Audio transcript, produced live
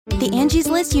The Angie's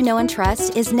List you know and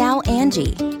trust is now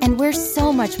Angie, and we're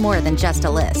so much more than just a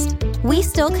list. We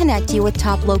still connect you with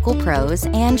top local pros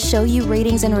and show you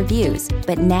ratings and reviews,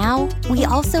 but now we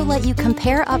also let you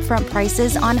compare upfront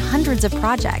prices on hundreds of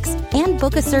projects and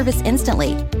book a service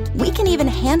instantly. We can even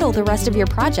handle the rest of your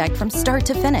project from start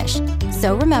to finish.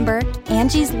 So remember,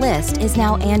 Angie's List is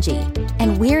now Angie,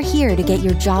 and we're here to get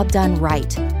your job done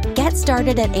right. Get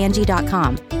started at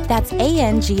Angie.com. That's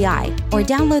ANGI, or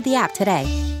download the app today.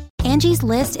 Angie's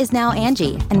List is now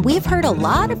Angie, and we've heard a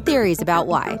lot of theories about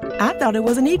why. I thought it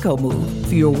was an eco move.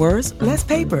 Fewer words, less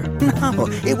paper. No,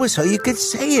 it was so you could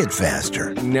say it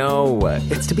faster. No,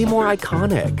 it's to be more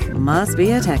iconic. Must be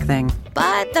a tech thing.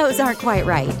 But those aren't quite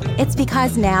right. It's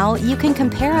because now you can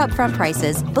compare upfront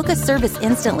prices, book a service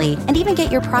instantly, and even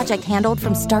get your project handled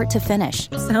from start to finish.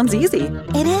 Sounds easy.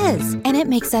 It is, and it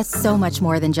makes us so much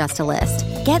more than just a list.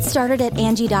 Get started at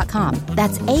Angie.com.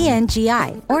 That's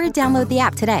ANGI, or download the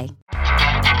app today.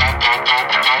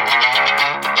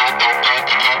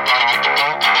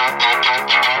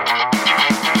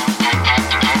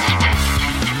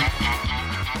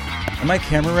 Am I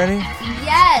camera ready?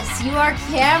 Yes, you are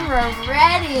camera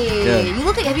ready. Good. You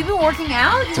look. Have you been working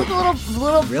out? You look a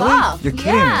little Really? buff. You're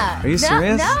kidding yeah. me. Are you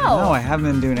serious? No, I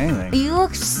haven't been doing anything. You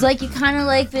look like you kind of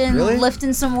like been Really?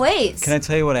 lifting some weights. Can I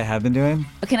tell you what I have been doing?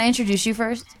 Can I introduce you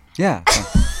first? Yeah.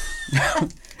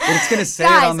 But it's going to say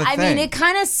Guys, it on the thing. I mean, it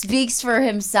kind of speaks for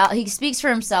himself. He speaks for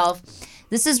himself.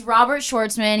 This is Robert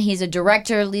Schwartzman. He's a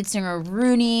director, lead singer of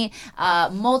Rooney,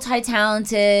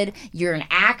 multi-talented. You're an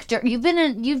actor. You've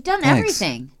done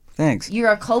everything. Thanks. You're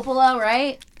a Coppola,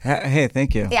 right? Hey,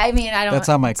 thank you. Yeah, I mean, I don't. That's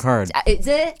on my card. Is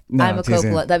it? No, I'm a it's easy.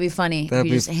 Coppola. That'd be funny if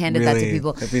you just handed that to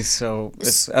people. That'd be so.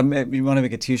 You want to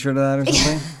make a T-shirt of that or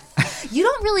something? You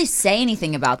don't really say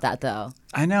anything about that, though.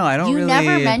 I know. I don't You really.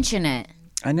 never mention it.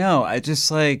 I know. I just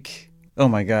like. Oh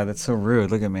my God, that's so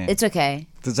rude. Look at me. It's okay.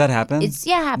 Does that happen? It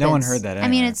happens. No one heard that. I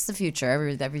mean, anyway. it's the future.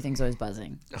 Everything's always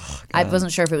buzzing. Oh, I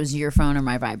wasn't sure if it was your phone or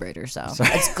my vibrator, so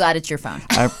it's glad it's your phone.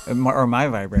 Or my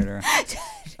vibrator.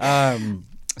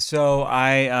 So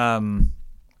I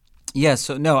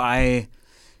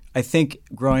think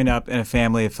growing up in a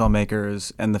family of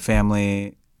filmmakers and the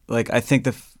family, like I think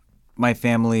my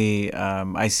family,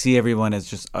 I see everyone as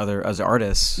just as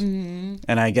artists, and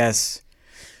I guess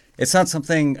it's not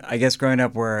something growing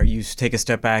up where you take a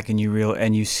step back and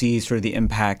you see sort of the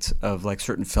impact of like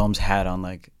certain films had on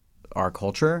like our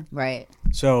culture. Right.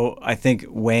 So I think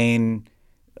Wayne,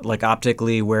 like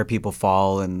optically where people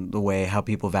fall and the way how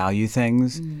people value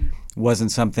things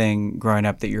wasn't something growing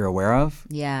up that you're aware of.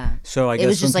 Yeah. So I guess it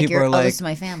was just when like people are like, this is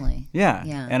my family. Yeah.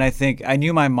 And I think I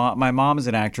knew my mom is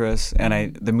an actress,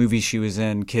 and the movies she was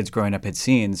in, kids growing up had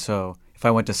seen. So if I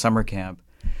went to summer camp,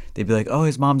 they'd be like, oh,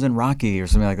 his mom's in Rocky or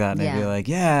something like that. And I'd be like,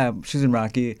 yeah, she's in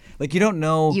Rocky. Like, you don't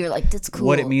know You're like, that's cool.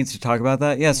 what it means to talk about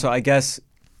that. Yeah, so I guess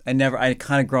I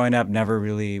kind of growing up never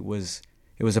really was,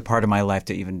 it was a part of my life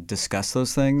to even discuss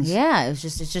those things. Yeah, it's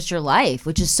just your life,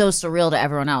 which is so surreal to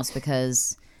everyone else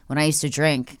because when I used to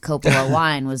drink, Coppola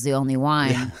wine was the only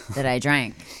wine that I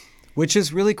drank. Which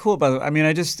is really cool, by the way. I mean,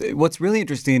 what's really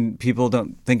interesting, people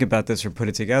don't think about this or put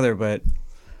it together, but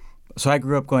so I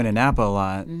grew up going to Napa a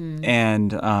lot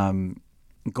and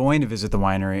going to visit the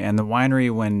winery. And the winery,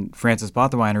 when Francis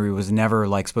bought the winery, was never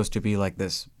like supposed to be like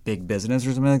this big business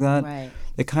or something like that. Right.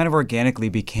 It kind of organically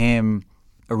became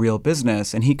a real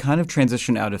business, and he kind of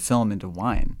transitioned out of film into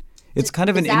wine. It's kind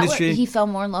of an industry. What, he fell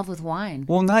more in love with wine.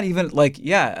 Well, not even like,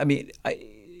 yeah. I mean,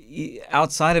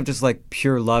 outside of just like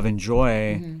pure love and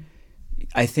joy,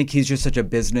 I think he's just such a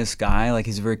business guy. Like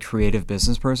he's a very creative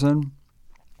business person,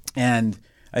 and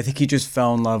I think he just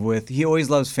fell in love with. He always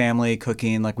loves family,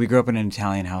 cooking. Like we grew up in an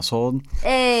Italian household.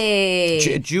 Hey,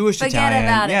 Jewish forget Italian.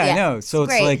 about it. Yeah, Yeah, I know. So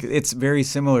it's great. like it's very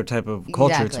similar type of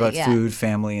culture. It's about Exactly, food,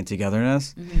 family, and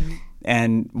togetherness.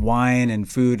 And wine and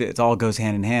food, it all goes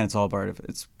hand in hand. It's all part of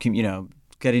it's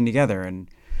getting together. And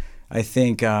I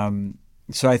think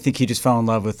so. I think he just fell in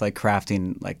love with like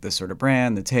crafting like this sort of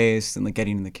brand, the taste, and like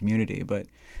getting in the community. But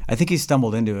I think he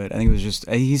stumbled into it. I think it was just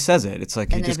he says it. It's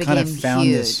like And he then just it kind of became found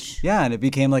huge. this. Yeah, and it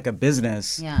became like a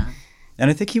business. Yeah. And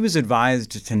I think he was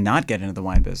advised to not get into the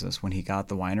wine business when he got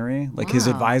the winery. Like his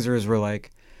advisors were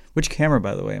like, which camera,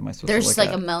 by the way, am I supposed There's to look like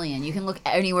at? a million. You can look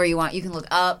anywhere you want. You can look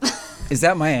up. Is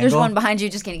that my angle? There's one behind you.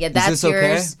 Just kidding. Yeah, that's this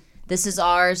okay? yours. This is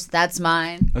ours. That's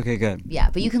mine. Okay, good. Yeah,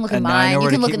 but you can look at And now I know mine. You where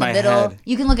to can look keep in the my middle. head.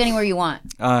 You can look anywhere you want.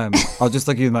 I'll just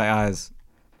look you in my eyes.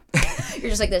 You're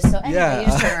just like this. So anyway, you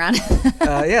just turn around.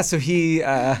 Yeah, so he...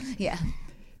 yeah.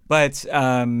 But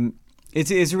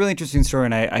it's a really interesting story,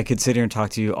 and I could sit here and talk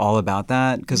to you all about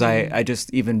that, because I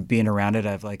just, even being around it,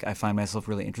 I find myself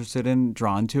really interested in,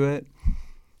 drawn to it.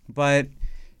 But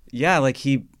yeah, like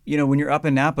he, when you're up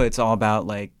in Napa, it's all about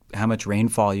like how much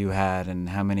rainfall you had and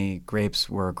how many grapes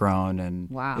were grown, and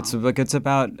Wow. it's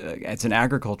an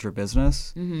agriculture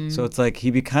business. So it's like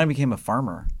he kind of became a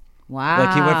farmer. Wow.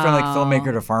 Like he went from like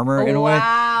filmmaker to farmer in a way.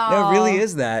 Wow. No, it really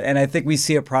is that. And I think we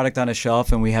see a product on a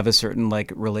shelf and we have a certain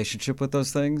like relationship with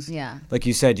those things. Yeah. Like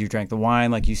you said, you drank the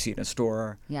wine, like you see it in a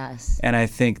store. Yes. And I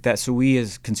think that so we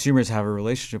as consumers have a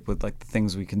relationship with like the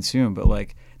things we consume, but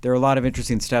like there are a lot of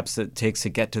interesting steps that it takes to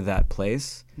get to that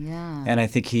place. Yeah. And I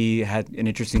think he had an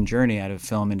interesting journey out of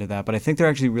film into that. But I think they're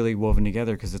actually really woven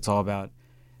together because it's all about,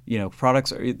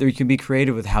 products. You can be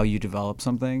creative with how you develop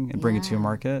something and bring it to a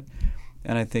market.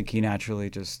 And I think he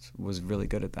naturally just was really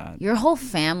good at that. Your whole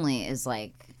family is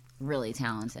like really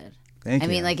talented. Thank you.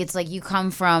 I mean, like it's like you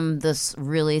come from this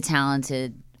really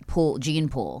talented gene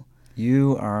pool.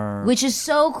 You are. Which is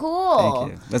so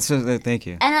cool. Thank you. Thank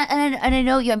you. And I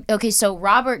know you. Okay, so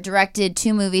Robert directed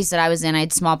 2 movies that I was in. I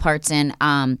had small parts in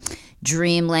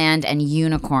Dreamland and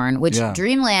Unicorn. Which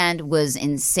Dreamland was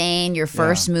insane. Your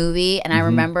first movie, and I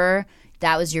remember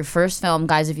that was your first film,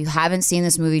 guys. If you haven't seen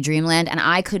this movie, Dreamland, and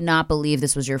I could not believe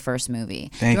this was your first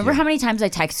movie. Remember how many times I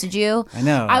texted you? I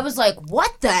know. I was like,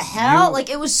 "What the hell?" Like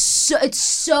it was. It's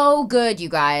so good, you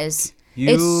guys.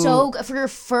 It's so good for your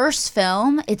first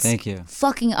film. It's Thank you.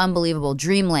 Fucking unbelievable.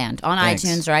 Dreamland on Thanks.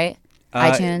 iTunes, right?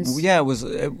 iTunes. Yeah, it was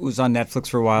on Netflix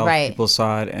for a while. Right. People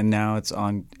saw it, and now it's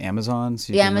on Amazon.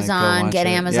 So you can, Amazon, like, get go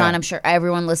watch it. Amazon. Yeah. I'm sure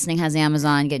everyone listening has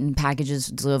Amazon, getting packages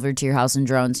delivered to your house in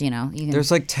drones. You can.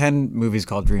 There's like 10 movies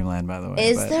called Dreamland, by the way.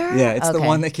 Is there? Yeah, it's the Okay.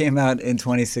 one that came out in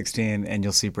 2016, and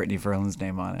you'll see Brittany Ferland's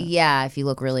name on it. Yeah, if you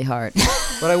look really hard.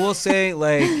 But I will say,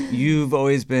 like, you've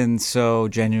always been so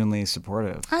genuinely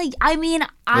supportive. I mean,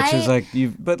 Which is like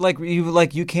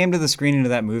you came to the screening of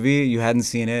that movie, you hadn't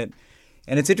seen it.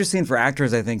 And it's interesting for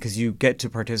actors, I think, because you get to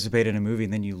participate in a movie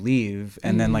and then you leave,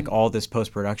 and then like all this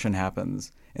post-production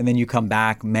happens, and then you come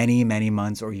back many, many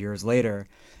months or years later,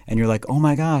 and you're like, oh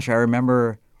my gosh, I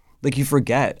remember. Like you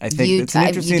forget. I think it's an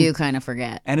interesting. You do kind of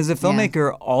forget. And as a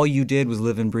filmmaker, all you did was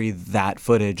live and breathe that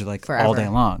footage like Forever. all day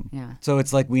long. Yeah. So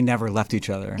it's like we never left each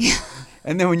other.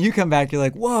 And then when you come back, you're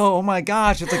like, whoa, oh my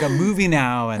gosh, it's like a movie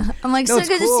now. And I'm like, no, so it's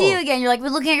good to cool. see you again. You're like, we're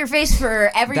looking at your face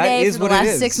for every That day is for the what it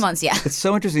last is. 6 months. Yeah. It's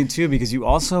so interesting too because you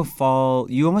also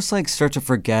you almost like start to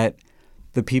forget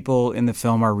the people in the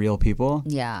film are real people.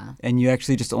 Yeah. And you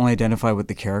actually just only identify with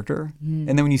the character. And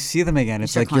then when you see them again,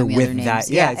 it's start like you're calling me with other that.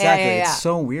 names. Yeah, Yeah, exactly. yeah. It's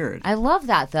so weird. I love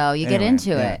that though. You get Anyway, into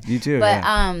yeah, it. you do, But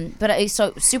yeah.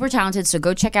 so super talented. So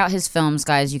go check out his films,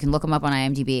 guys. You can look him up on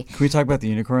IMDb. Can we talk about the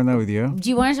unicorn though with you? Do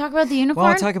you want to talk about the unicorn?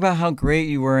 Well, I'll talk about how great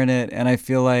you were in it, and I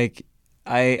feel like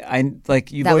I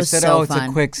like you've That always was said, so oh, it's fun.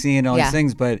 a quick scene, all Yeah. these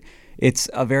things, but it's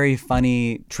a very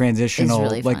funny transitional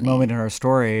really like funny. moment in our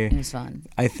story. It was fun.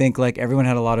 I think like everyone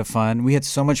had a lot of fun. We had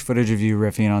so much footage of you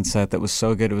riffing on set that was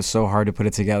so good. It was so hard to put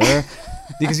it together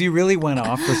because you really went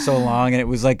off for so long, and it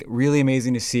was like really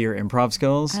amazing to see your improv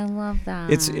skills. I love that.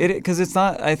 Because it's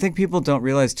not. I think people don't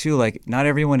realize too. Like not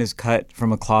everyone is cut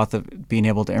from a cloth of being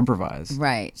able to improvise.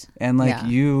 Right. And like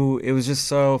Yeah. it was just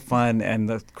so fun, and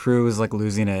the crew was like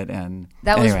losing it, and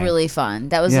That was anyway. really fun.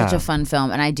 That was such Yeah. a fun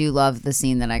film, and I do love the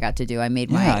scene that I got to do. I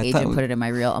made my Yeah, I agent thought- put it in my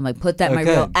reel. I'm like, put that in my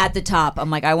Okay. reel at the top. I'm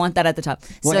like, I want that at the top.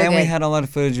 Well, so and good. we had a lot of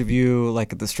footage of you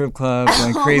like at the strip club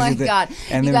going Oh crazy. my god!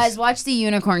 And You there was- guys watch the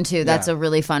Unicorn too. That's Yeah. a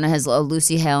really fun. It has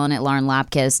Lucy Hale in it, Lauren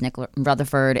Lapkus, Nick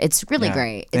Rutherford. It's really Yeah.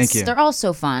 great. Thank you. They're all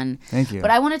so fun. Thank you.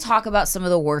 But I want to talk about some of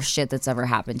the worst shit that's ever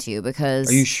happened to you because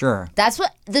Are you sure? that's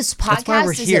what this why podcast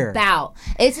we're is here. about.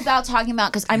 It's about talking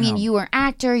about because I mean, you were an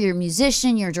actor, you're a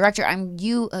musician, you're a director.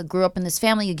 You grew up in this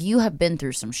family. You have been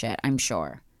through some shit. I'm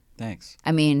sure. Thanks.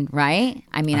 I mean, right?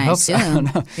 I mean, I hope so. I assume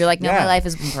don't know. you're like, no, Yeah. my life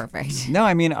has been perfect. No,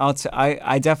 I mean,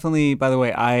 I definitely. By the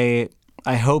way,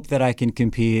 I hope that I can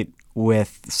compete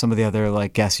with some of the other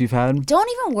like guests you've had. Don't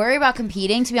even worry about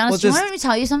competing. To be honest, Well, do you just- want me to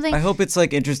tell you something? I hope it's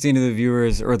like interesting to the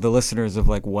viewers or the listeners of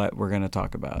like what we're gonna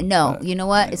talk about. No, But you know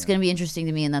what? It's going to be interesting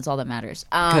to me, and that's all that matters.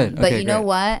 Good. But Okay, you know great.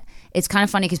 what? It's kind of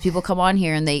funny because people come on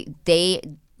here and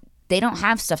they don't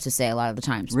have stuff to say a lot of the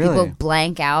times. Really? People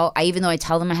blank out. Even though I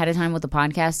tell them ahead of time what the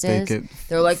podcast They is, could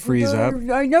they're like, freeze up.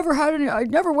 I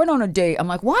never went on a date. I'm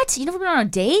like, what? You never been on a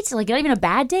date? Like, not even a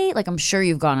bad date? Like, I'm sure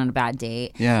you've gone on a bad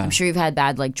date. Yeah. I'm sure you've had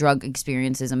bad like drug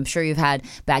experiences. I'm sure you've had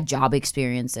bad job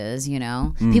experiences. You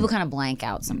know, people kind of blank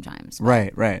out sometimes.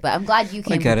 Right, right. But I'm glad you I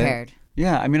came get prepared. it.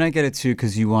 Yeah, I mean, I get it too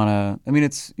because you want to. I mean,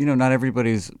 it's not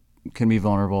everybody's can be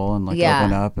vulnerable and like Yeah.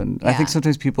 open up, and I think Yeah.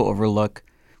 sometimes people overlook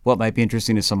what might be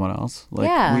interesting to someone else. Like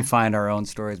Yeah. we find our own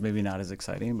stories maybe not as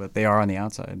exciting, but they are on the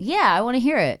outside. Yeah, I want to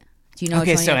hear it. Do you know?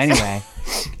 Okay, which one so you- anyway,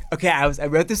 okay, I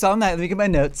wrote this all night. Let me get my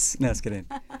notes. No, just kidding.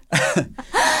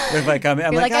 if I come in,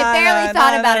 I'm You're like, like, I barely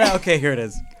thought about it. Okay, here it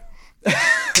is.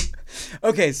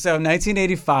 Okay, so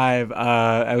 1985,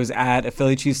 I was at a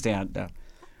Philly cheese stand.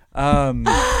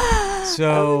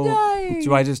 So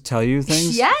do I just tell you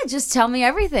things? Yeah, just tell me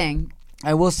everything.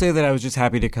 I will say that I was just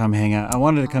happy to come hang out. I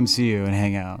wanted to come see you and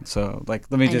hang out. So let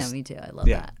me I just. know, me too. I love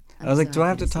that. I was like, do I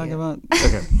have to talk about?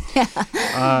 Okay.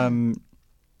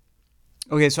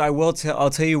 Okay, so I'll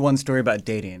tell you one story about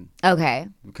dating Okay.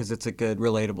 because it's a good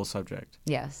relatable subject.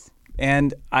 Yes.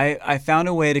 And I found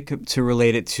a way to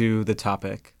relate it to the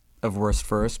topic of worst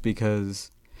first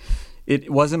because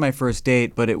it wasn't my first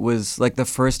date, but it was like the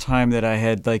first time that I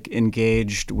had like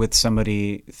engaged with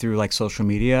somebody through like social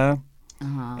media.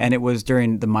 And it was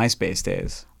during the MySpace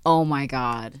days. Oh my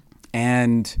God.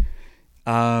 And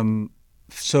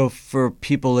so for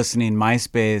people listening,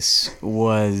 MySpace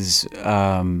was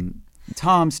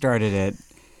Tom started it.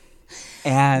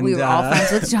 And We were all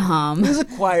friends with Tom. it was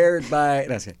acquired by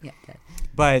that's it. Yeah, okay.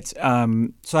 But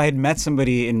so I had met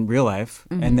somebody in real life,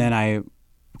 and then I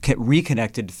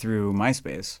reconnected through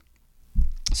MySpace.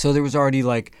 So there was already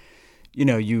like, you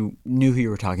know, you knew who you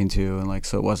were talking to, and like,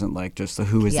 so it wasn't like just the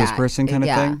who is this Yeah, person kind of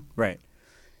yeah. thing, right?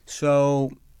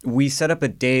 So we set up a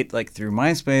date like through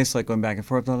MySpace, like going back and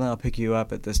forth. Blah, blah, I'll pick you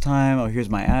up at this time. Oh, here's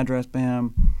my address,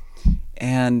 bam.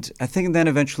 And I think then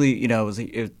eventually, you know, it was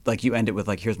like you end it with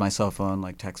like, here's my cell phone,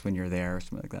 like text when you're there or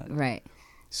something like that. Right.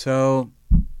 So,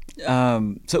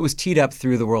 so it was teed up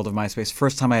through the world of MySpace.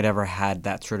 First time I'd ever had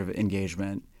that sort of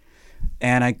engagement.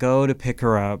 And I go to pick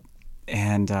her up,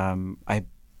 and I'm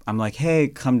like, hey,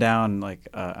 come down. Like,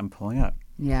 I'm pulling up.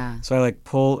 Yeah. So I like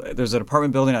pull. There's an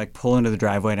apartment building. I like pull into the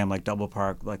driveway, and I'm like double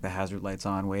parked, like the hazard lights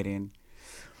on, waiting.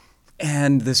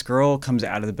 And this girl comes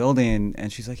out of the building,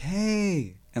 and she's like,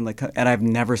 hey, and like, and I've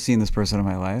never seen this person in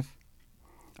my life.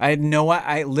 I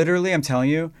literally, I'm telling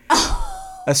you.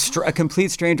 A complete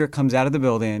stranger comes out of the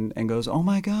building and goes, oh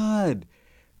my God.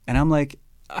 And I'm like,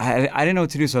 I didn't know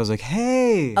what to do. So I was like,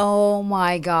 hey. Oh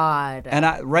my God. And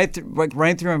right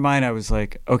through my mind, I was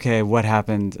like, okay, what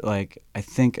happened? Like, I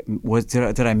think,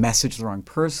 did I message the wrong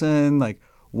person? Like,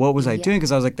 what was I doing?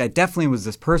 Because I was like, that definitely was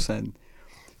this person.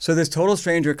 So this total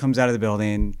stranger comes out of the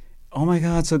building. Oh my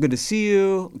God, so good to see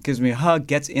you. Gives me a hug,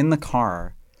 gets in the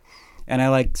car. And I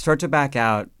like start to back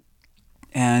out.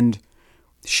 And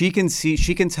she can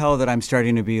tell that I'm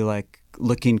starting to be like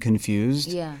looking confused.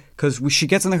 Yeah. Because she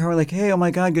gets in the car, we're like, hey, oh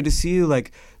my God, good to see you.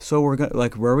 Like, so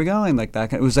like, where are we going? Like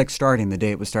that. It was like starting. The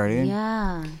date was starting.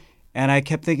 Yeah. And I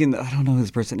kept thinking, I don't know who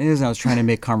this person is. And I was trying to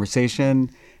make conversation.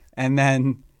 And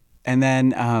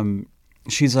then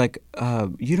she's like,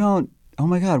 you don't. Oh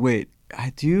my God, wait.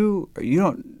 You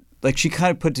don't. Like she kind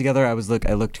of put together. I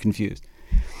looked confused.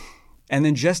 And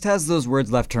then just as those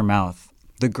words left her mouth,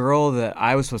 the girl that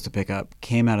I was supposed to pick up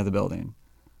came out of the building,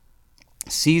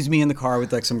 sees me in the car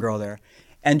with like some girl there.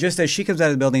 And just as she comes out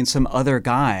of the building, some other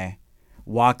guy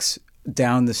walks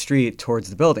down the street towards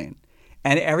the building.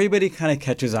 And everybody kind of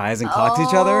catches eyes and clocks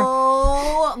each other.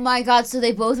 Oh my God. So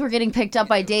they both were getting picked up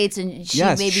by dates, and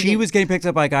she was getting picked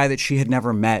up by a guy that she had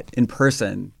never met in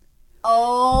person.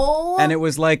 Oh. And it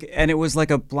was like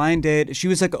a blind date. She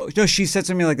was like, no, she said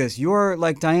something like this. You're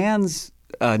like Diane's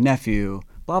nephew,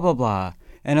 blah, blah, blah.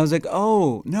 And I was like,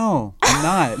 oh, no, I'm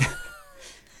not.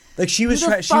 Like she was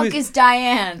trying. Who the fuck is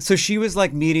Diane? So she was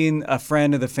like meeting a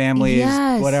friend of the family,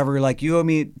 Yes. whatever. Like you owe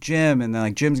me Jim, and then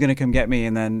like Jim's gonna come get me,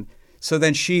 and then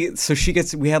she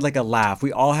gets. We had like a laugh.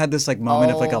 We all had this like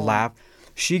moment of like a laugh.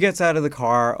 She gets out of the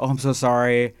car. Oh, I'm so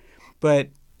sorry, but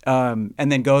and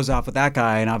then goes off with that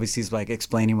guy, and obviously he's like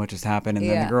explaining what just happened, and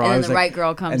then the girl, and then I was the like, right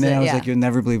girl comes and then in, I was yeah. like, you'll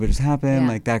never believe what just happened, Yeah.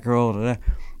 like that girl, blah, blah.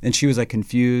 And she was like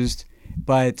confused.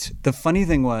 But the funny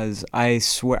thing was, I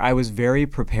swear, I was very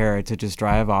prepared to just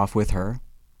drive off with her.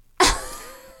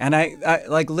 And I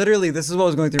like literally, this is what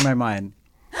was going through my mind.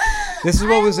 This is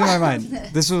what was in my mind.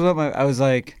 This was what I was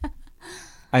like,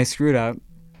 I screwed up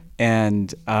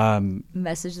and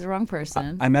Messaged the wrong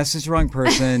person. I messaged the wrong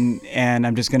person, and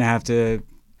I'm just going to have to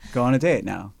go on a date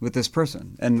now with this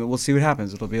person, and we'll see what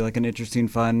happens. It'll be like an interesting,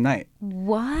 fun night.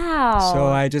 Wow. So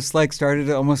I just like started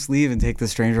to almost leave and take the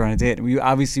stranger on a date. We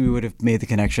would have made the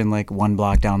connection like one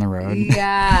block down the road.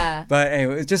 Yeah. But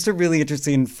anyway, it's just a really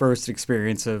interesting first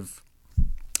experience of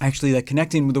actually like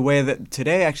connecting with the way that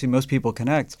today actually most people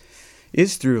connect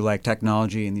is through like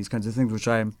technology and these kinds of things, which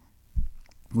I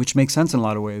which makes sense in a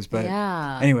lot of ways. But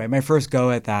anyway, my first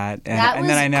go at that, and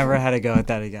then I never had a go at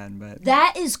that again. But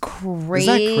that is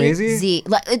crazy. Is that crazy?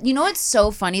 Like, you know what's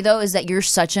so funny though is that you're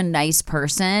such a nice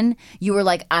person. You were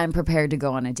like, I'm prepared to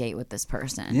go on a date with this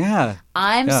person. Yeah.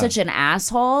 I'm such an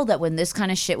asshole that when this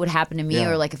kind of shit would happen to me,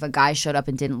 or like if a guy showed up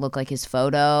and didn't look like his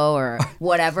photo or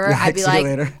whatever, I'd be like,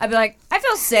 I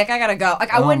feel sick. I gotta go.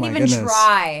 Like I wouldn't even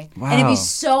try, and it'd be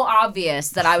so obvious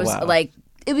that I was like.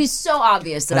 It'd be so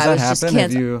obvious that I was just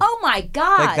canceled. Oh my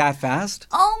God. Like that fast?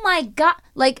 Oh my God.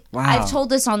 Like, I've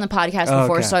told this on the podcast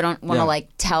before, so I don't want to like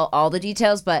tell all the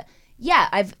details, but yeah,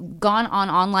 I've gone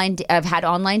on I've had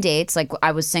online dates. Like,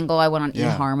 I was single. I went on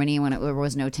eHarmony when there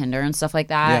was no Tinder and stuff like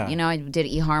that. Yeah. You know, I did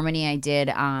eHarmony. I did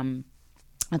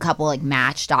a couple like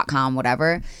Match.com,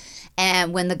 whatever.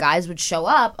 And when the guys would show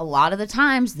up, a lot of the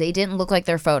times they didn't look like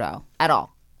their photo at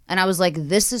all. And I was like,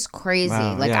 this is crazy.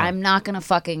 Wow, like, I'm not going to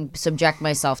fucking subject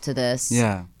myself to this.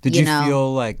 Yeah. Did you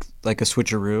feel like a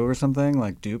switcheroo or something?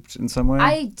 Like duped in some way?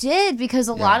 I did, because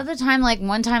a lot of the time, like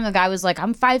one time the guy was like,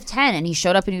 I'm 5'10", and he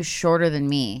showed up and he was shorter than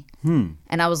me. And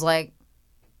I was like,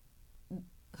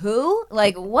 who?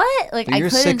 Like, what? Like, but you're I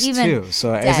couldn't 6'2", even.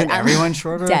 so isn't everyone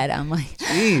shorter? Dead. I'm like,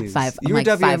 jeez. 5. You were like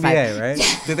WNBA, 5'5".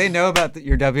 right? Did they know about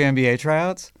your WNBA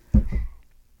tryouts?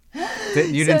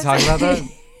 You didn't talk about that?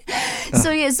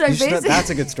 So basically, that's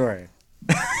a good story.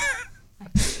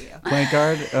 Point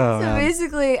guard. Oh, so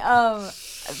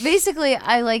basically,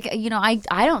 I like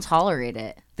I don't tolerate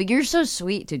it. But you're so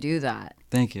sweet to do that.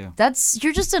 Thank you.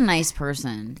 You're just a nice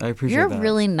person. I appreciate that. You're that. a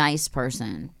really nice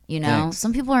person. You know, Thanks.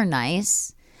 some people are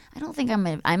nice. I don't think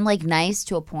I'm like nice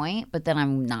to a point, but then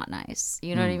I'm not nice.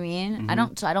 You know what I mean?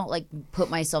 Mm-hmm. I don't like put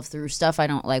myself through stuff I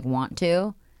don't like want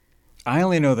to. I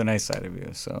only know the nice side of you,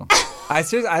 so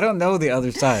I don't know the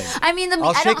other side. I mean,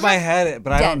 I'll shake my head,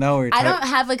 but I don't know. I don't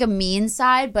have like a mean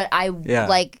side, but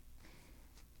like.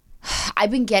 I've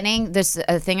been getting this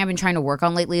a thing I've been trying to work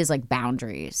on lately is like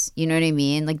boundaries. You know what I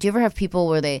mean? Like, do you ever have people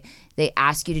where they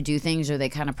ask you to do things or they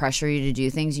kind of pressure you to do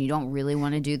things and you don't really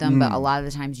want to do them, but a lot of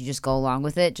the times you just go along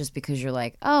with it just because you're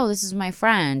like, oh, this is my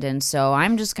friend, and so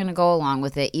I'm just gonna go along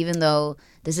with it, even though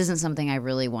this isn't something I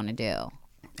really want to do.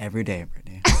 Every day,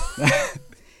 Brittany.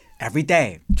 Every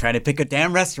day, trying to pick a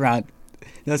damn restaurant.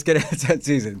 Let's get it that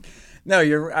season. No,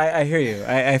 I hear you.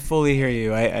 I fully hear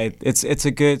you. It's a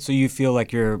good. So you feel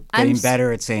like you're getting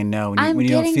better at saying no when you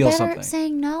don't feel something. I'm getting better at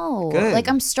saying no. Good. Like,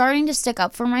 I'm starting to stick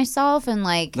up for myself and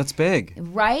like. That's big.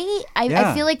 Right?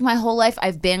 I feel like my whole life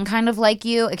I've been kind of like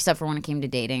you, except for when it came to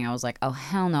dating. I was like, oh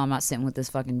hell no, I'm not sitting with this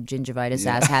fucking gingivitis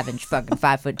ass having fucking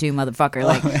 5'2" motherfucker.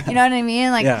 Like, you know what I mean?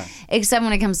 Like, except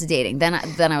when it comes to dating, then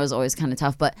I was always kind of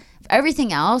tough. But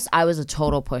everything else, I was a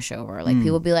total pushover. Like,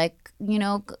 people would be like, you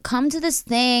know, come to this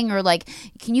thing, or like,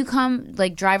 can you come,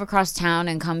 like, drive across town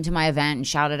and come to my event and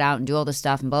shout it out and do all this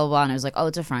stuff and blah, blah, blah. And I was like, oh,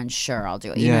 it's a friend. Sure, I'll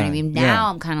do it. You know what I mean? Now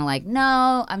I'm kind of like,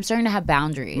 no, I'm starting to have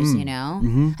boundaries, you know?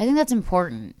 I think that's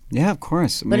important. Yeah, of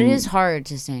course. But it is hard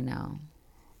to say no.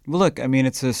 Well, look, I mean,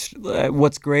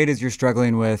 what's great is you're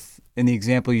struggling with, in the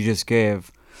example you just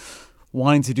gave,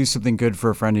 wanting to do something good for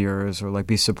a friend of yours or like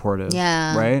be supportive.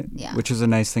 Yeah. Right? Yeah. Which is a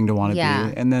nice thing to want to be.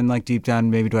 And then like deep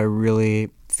down, maybe do I really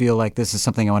feel like this is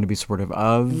something I want to be supportive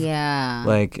of? Yeah.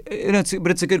 Like,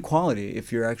 but it's a good quality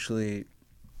if you're actually,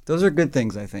 those are good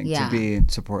things, I think, to be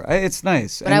support. It's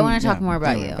nice. But I want to talk more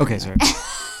about you. Okay, sorry.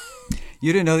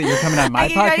 You didn't know that you're coming on my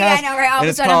podcast? Yeah, I know, right? And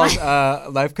it's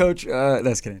called Life Coach.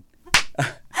 That's kidding.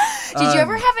 Did you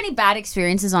ever have any bad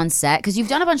experiences on set? Because you've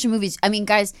done a bunch of movies. I mean,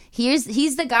 guys, he's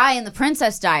the guy in The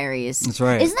Princess Diaries. That's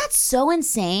right. Isn't that so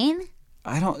insane?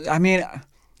 I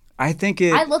think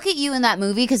it... I look at you in that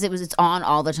movie because it's on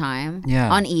all the time. Yeah.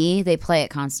 On E, they play it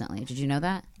constantly. Did you know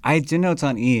that? I didn't know it's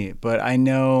on E, but I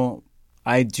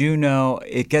do know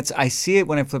it gets... I see it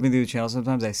when I'm flipping through the channel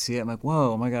sometimes. I see it. I'm like,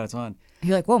 whoa, oh my God, it's on.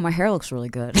 You're like, whoa, my hair looks really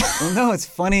good. Well, no, it's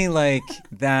funny like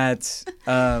that...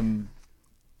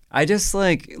 I just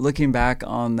like looking back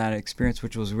on that experience,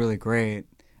 which was really great.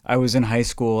 I was in high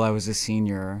school. I was a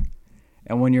senior.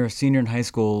 And when you're a senior in high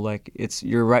school, like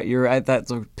you're right. You're at that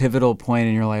sort of pivotal point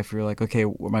in your life where you're like, okay,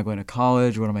 where am I going to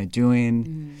college? What am I doing?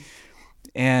 Mm-hmm.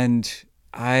 And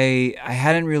I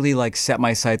hadn't really like set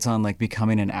my sights on like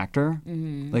becoming an actor.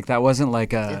 Mm-hmm. Like that wasn't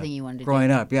like the thing you wanted to growing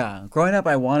do. up. Yeah, growing up,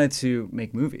 I wanted to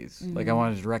make movies. Mm-hmm. Like I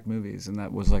wanted to direct movies, and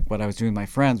that was like what I was doing with my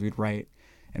friends. We'd write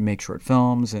and make short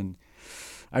films, and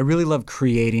I really love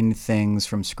creating things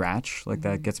from scratch. Like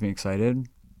that gets me excited.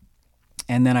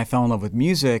 And then I fell in love with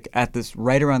music at this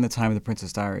right around the time of The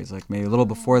Princess Diaries. Like maybe a little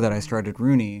before that, I started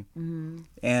Rooney,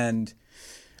 and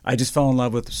I just fell in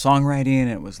love with songwriting. And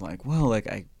it was like, well,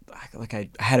 like I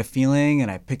had a feeling, and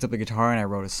I picked up a guitar and I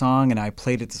wrote a song and I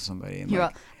played it to somebody. And You're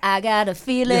like, all, I got a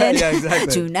feeling. Yeah,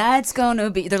 exactly. Tonight's gonna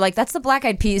be. They're like, that's the Black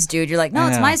Eyed Peas, dude. You're like, no,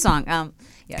 it's know. my song.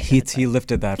 Yeah. he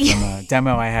lifted that from a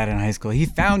demo I had in high school. He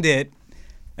found it.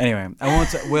 Anyway, I won't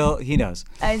say, well, he knows.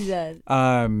 I said.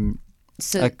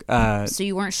 So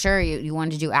you weren't sure you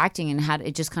wanted to do acting, and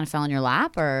it just kind of fell in your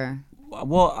lap, or?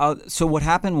 Well, so what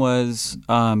happened was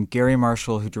Gary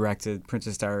Marshall, who directed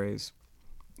Princess Diaries,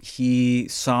 he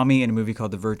saw me in a movie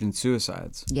called The Virgin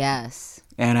Suicides. Yes.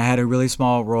 And I had a really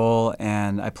small role,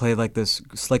 and I played like this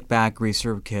slick back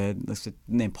greaser kid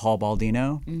named Paul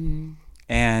Baldino. Mm-hmm.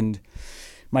 And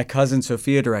my cousin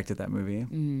Sophia directed that movie.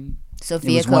 Mm-hmm.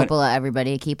 Sophia Coppola,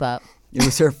 everybody, keep up. It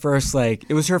was her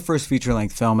first feature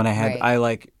length film,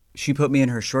 and she put me in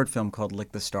her short film called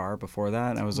Lick the Star before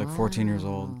that, and I was like 14 years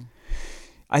old.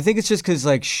 I think it's just because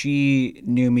like she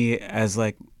knew me as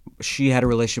like she had a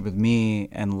relationship with me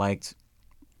and liked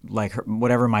like her,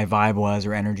 whatever my vibe was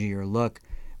or energy or look.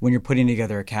 When you're putting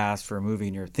together a cast for a movie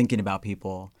and you're thinking about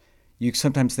people, you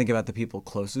sometimes think about the people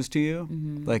closest to you.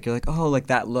 Mm-hmm. Like you're like, oh, like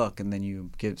that look, and then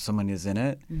you get someone who's in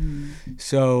it. Mm-hmm.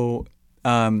 So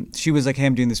she was like, hey,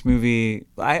 I'm doing this movie.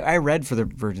 I read for The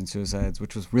Virgin Suicides,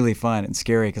 which was really fun and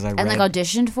scary because I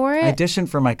auditioned for it? I auditioned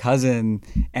for my cousin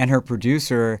and her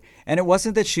producer, and it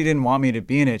wasn't that she didn't want me to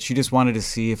be in it. She just wanted to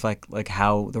see if like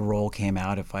how the role came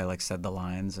out if I like said the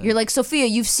lines. You're like, Sophia,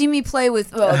 you've seen me play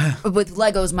with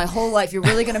Legos my whole life. You're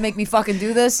really gonna make me fucking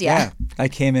do this? Yeah. I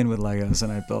came in with Legos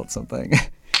and I built something.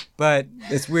 But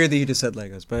it's weird that you just said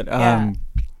Legos. But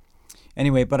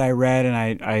anyway, but I read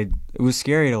and it was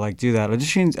scary to like do that.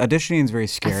 Auditioning is very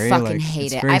scary. I fucking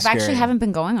hate it. Actually haven't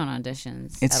been going on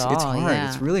auditions at all. It's hard. Yeah.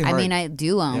 It's really hard. I mean, I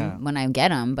do them when I get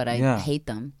them, but I hate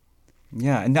them.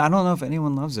 Yeah, and I don't know if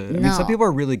anyone loves it. I mean, some people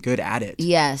are really good at it.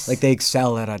 Yes. Like they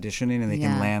excel at auditioning and they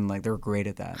can land, like they're great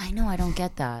at that. I know, I don't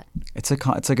get that. It's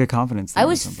like a confidence thing. I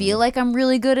always feel like I'm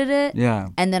really good at it. Yeah.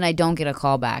 And then I don't get a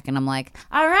call back and I'm like,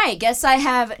 all right, guess I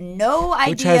have no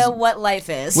idea what life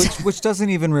is. Which doesn't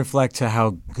even reflect to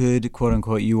how good, quote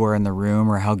unquote, you were in the room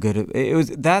or how good it was.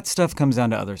 That stuff comes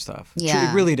down to other stuff.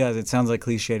 Yeah. It really does. It sounds like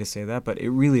cliche to say that, but it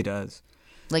really does.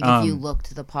 Like if you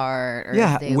looked the part, or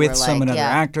yeah, if they with were another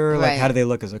actor, like right. how do they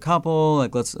look as a couple?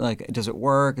 Like does it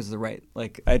work? Is the right?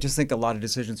 Like I just think a lot of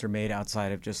decisions are made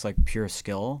outside of just like pure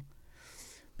skill.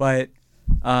 But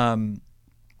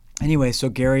anyway, so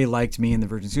Gary liked me in The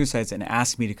Virgin Suicides and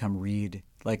asked me to come read.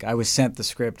 Like I was sent the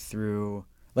script through.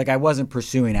 Like I wasn't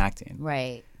pursuing acting,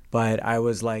 right? But I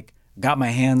was like got my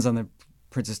hands on the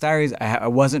Princess Diaries. I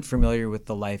wasn't familiar with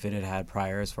the life it had had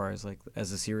prior as far as like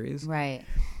as a series, right?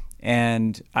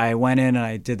 And I went in and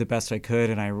I did the best I could,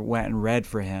 and I went and read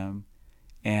for him,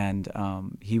 and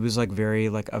he was like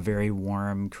a very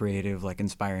warm, creative, like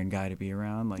inspiring guy to be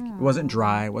around. Like it wasn't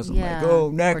dry, it wasn't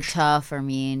like next or tough or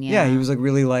mean. Yeah, he was like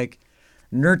really like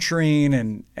nurturing,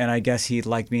 and I guess he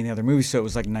liked me in the other movies, so it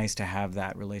was like nice to have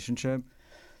that relationship.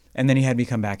 And then he had me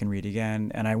come back and read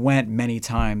again, and I went many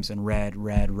times and read.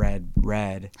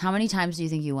 How many times do you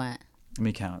think you went? Let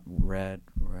me count. Read.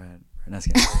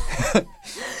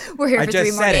 We're here for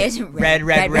 3 more days.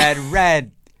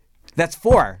 Read. That's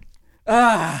 4.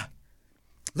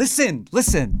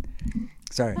 Listen.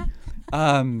 Sorry.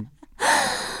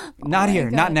 Not here.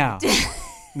 God. Not now.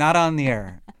 Not on the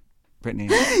air. Brittany.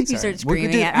 You started screaming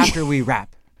We'll do it at me. after we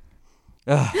wrap.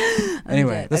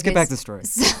 Anyway, let's get back to the story.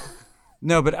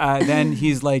 No, but then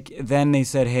then they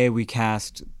said, hey, we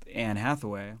cast Anne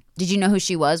Hathaway. Did you know who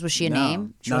she was? Was she a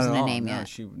name? She not wasn't at a all. name No, yet.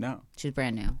 She was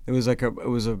brand new. It was like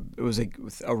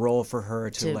a role for her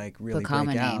to like really become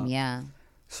break a out. name. Yeah.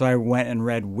 So I went and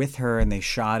read with her, and they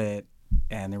shot it,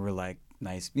 and they were like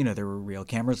nice. You know, there were real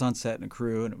cameras on set and a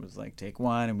crew, and it was like take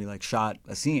one, and we like shot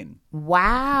a scene.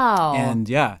 Wow.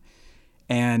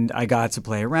 And I got to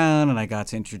play around, and I got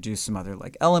to introduce some other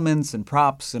like elements and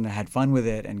props, and I had fun with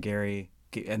it. And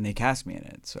they cast me in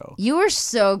it. So you were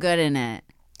so good in it.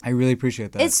 I really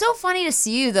appreciate that. It's so funny to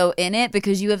see you though in it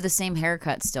because you have the same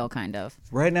haircut still, kind of.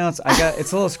 Right now, it's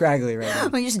a little scraggly right now.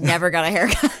 Well, you just never got a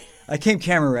haircut. I came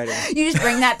camera ready. You just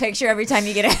bring that picture every time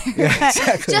you get a haircut. Yeah,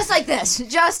 exactly. Just like this.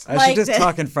 I should just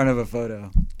talk in front of a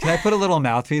photo. Can I put a little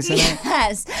mouthpiece in it?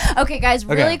 Yes. Okay, guys,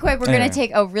 really quick. We're going to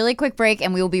take a really quick break,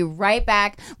 and we will be right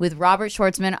back with Robert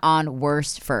Schwartzman on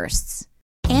Worst Firsts.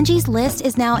 Angie's List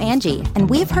is now Angie, and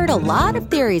we've heard a lot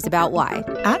of theories about why.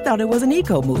 I thought it was an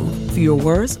eco move. Fewer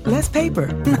words, less paper.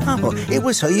 No, it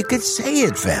was so you could say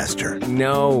it faster.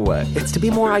 No, it's to be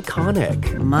more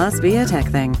iconic. Must be a tech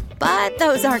thing. But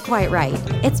those aren't quite right.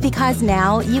 It's because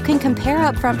now you can compare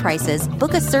upfront prices,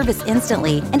 book a service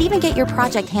instantly, and even get your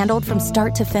project handled from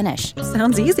start to finish.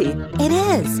 Sounds easy. It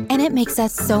is, and it makes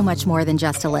us so much more than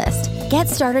just a list. Get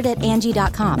started at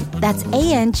Angie.com. That's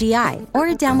ANGI, or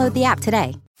download the app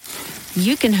today.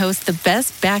 You can host the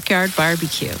best backyard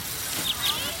barbecue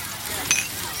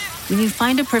when you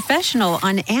find a professional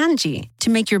on Angie to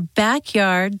make your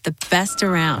backyard the best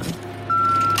around.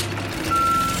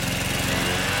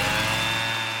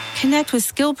 Connect with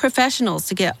skilled professionals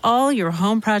to get all your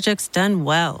home projects done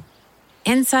well.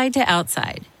 Inside to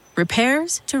outside,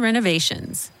 repairs to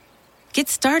renovations. Get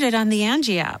started on the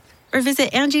Angie app or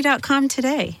visit Angie.com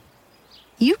today.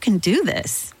 You can do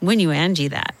this when you Angie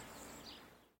that.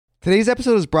 Today's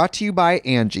episode is brought to you by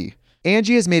Angie.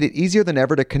 Angie has made it easier than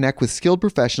ever to connect with skilled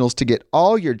professionals to get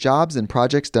all your jobs and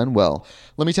projects done well.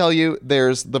 Let me tell you,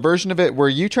 there's the version of it where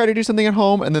you try to do something at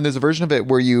home, and then there's a version of it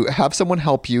where you have someone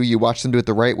help you, you watch them do it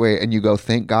the right way, and you go,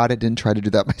 thank God I didn't try to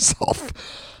do that myself.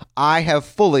 I have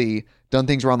fully done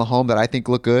things around the home that I think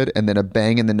look good, and then a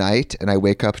bang in the night, and I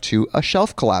wake up to a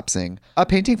shelf collapsing, a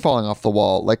painting falling off the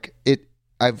wall.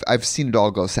 I've seen it all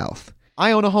go south.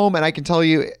 I own a home, and I can tell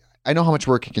you, I know how much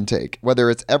work it can take.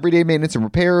 Whether it's everyday maintenance and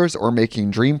repairs or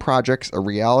making dream projects a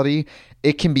reality,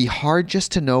 it can be hard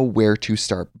just to know where to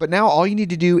start. But now all you need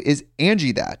to do is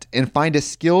Angie that and find a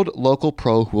skilled local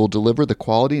pro who will deliver the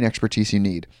quality and expertise you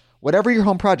need. Whatever your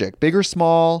home project, big or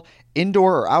small,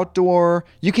 indoor or outdoor,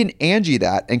 you can Angie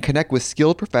that and connect with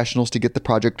skilled professionals to get the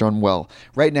project done well.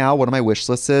 Right now, one of my wish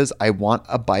lists is I want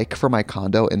a bike for my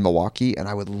condo in Milwaukee, and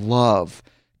I would love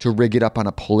to rig it up on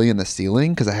a pulley in the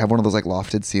ceiling because I have one of those like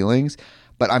lofted ceilings,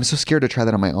 but I'm so scared to try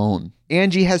that on my own.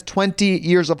 Angie has 20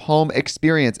 years of home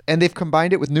experience, and they've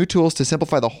combined it with new tools to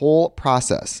simplify the whole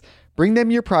process. Bring them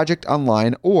your project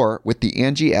online or with the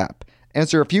Angie app.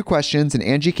 Answer a few questions and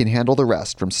Angie can handle the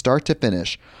rest from start to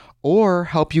finish, or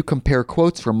help you compare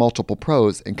quotes from multiple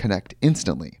pros and connect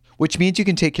instantly, which means you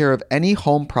can take care of any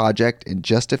home project in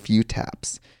just a few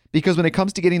taps. Because when it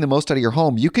comes to getting the most out of your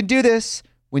home, you can do this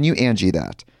when you Angie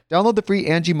that. Download the free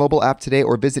Angie mobile app today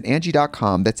or visit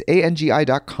Angie.com. That's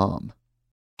ANGI.com.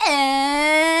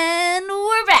 And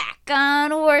we're back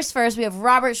on Worst First. We have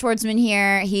Robert Schwartzman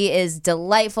here. He is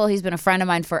delightful. He's been a friend of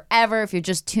mine forever. If you're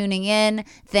just tuning in,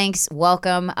 thanks.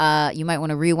 Welcome. You might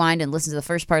want to rewind and listen to the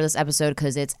first part of this episode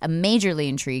because it's majorly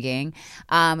intriguing.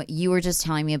 You were just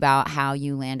telling me about how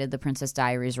you landed the Princess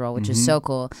Diaries role, which is so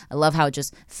cool. I love how it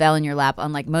just fell in your lap,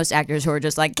 unlike most actors who are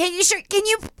just like, can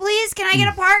you please, can I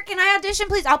get a part? Can I audition,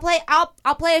 please? I'll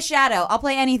play a shadow. I'll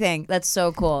play anything. That's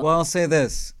so cool. Well, I'll say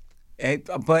this.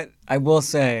 But I will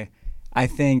say, I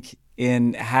think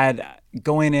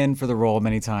going in for the role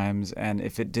many times, and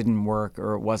if it didn't work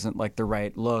or it wasn't like the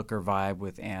right look or vibe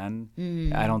with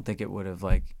Anne, I don't think it would have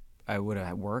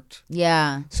worked.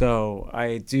 Yeah. So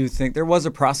I do think there was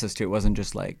a process to it. It wasn't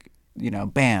just like,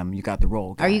 bam, you got the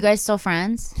role. Are you guys still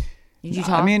friends? Did you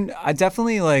talk? I mean, I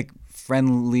definitely like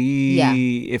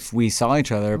friendly if we saw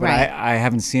each other, but I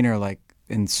haven't seen her like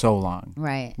in so long.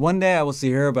 Right. One day I will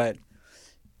see her, but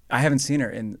I haven't seen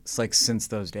her since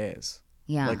those days.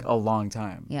 Yeah. Like a long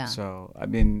time. Yeah. So, I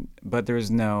mean, but there's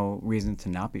no reason to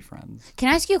not be friends. Can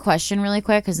I ask you a question really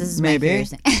quick? Because this is my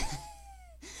curious thing.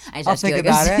 I'll think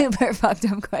about it. Super fucked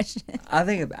up question. I'll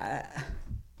think about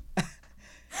it.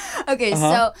 Okay,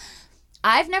 so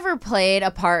I've never played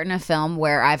a part in a film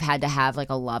where I've had to have like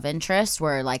a love interest,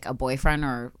 where like a boyfriend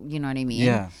or, you know what I mean?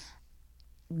 Yeah.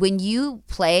 When you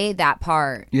play that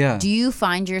part, do you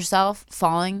find yourself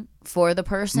falling for the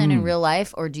person in real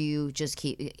life, or do you just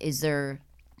is there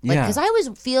because I always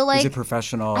feel like, is it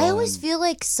professional? I always feel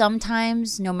like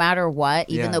sometimes no matter what,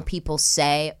 even though people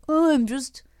say,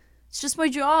 it's just my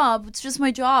job,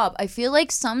 I feel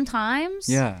like sometimes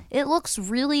it looks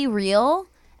really real,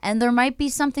 and there might be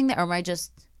something there, or am I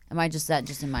just that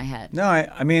just in my head? No,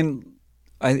 I mean,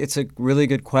 it's a really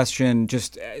good question.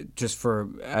 Just for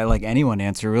like anyone to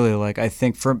answer, really. Like I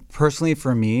think personally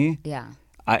for me,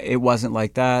 it wasn't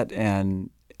like that, and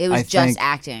it was just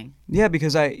acting. Yeah,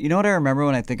 because you know what I remember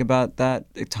when I think about that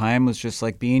time was just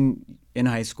like being in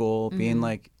high school, being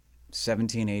like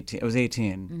 17, 18. It was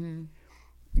 18.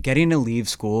 Getting to leave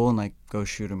school and like go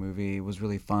shoot a movie was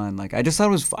really fun. Like I just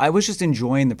thought I was just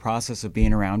enjoying the process of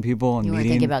being around people and you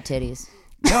meeting. You weren't thinking about titties.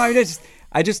 No,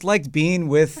 I just liked being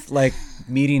with like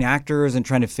meeting actors and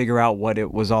trying to figure out what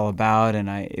it was all about, and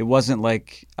it wasn't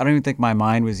like, I don't even think my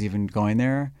mind was even going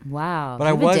there. Wow. But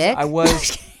I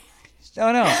was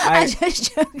No, no. I'm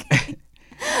just joking.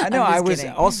 I know. I'm just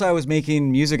kidding. I was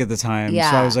making music at the time,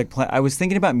 Yeah. so I was like, I was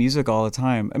thinking about music all the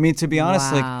time. I mean, to be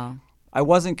honest, Wow. I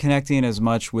wasn't connecting as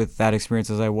much with that experience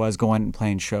as I was going and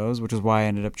playing shows, which is why I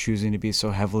ended up choosing to be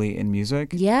so heavily in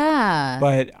music. Yeah.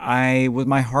 But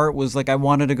my heart was like, I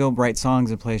wanted to go write songs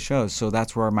and play shows, so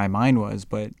that's where my mind was.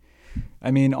 But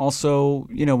I mean, also,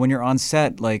 you know, when you're on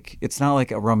set, like, it's not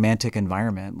like a romantic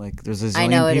environment. Like, there's a I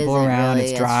know zillion it people isn't around. really.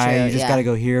 It's It's dry. true, You just yeah. got to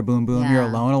go here, boom, boom. You're Yeah.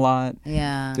 alone a lot.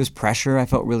 Yeah. There's pressure. I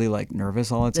felt really like nervous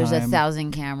all the time. There's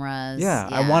 1,000 cameras. Yeah,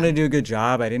 I wanted to do a good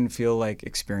job. I didn't feel like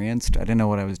experienced. I didn't know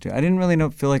what I was doing. I didn't really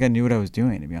feel like I knew what I was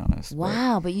doing, to be honest.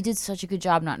 Wow, but you did such a good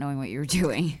job not knowing what you were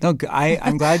doing. No,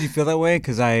 I'm glad you feel that way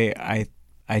because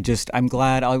I'm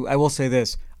glad. I will say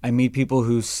this: I meet people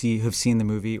who've seen the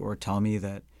movie or tell me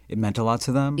that it meant a lot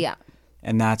to them. Yeah.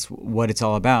 And that's what it's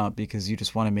all about because you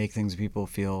just want to make things people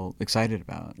feel excited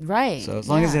about. Right. So as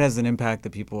long as it has an impact that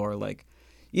people are like,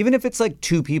 even if it's like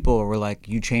two people were like,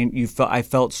 I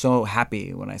felt so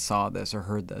happy when I saw this or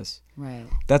heard this. Right.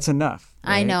 That's enough.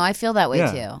 I right? know. I feel that way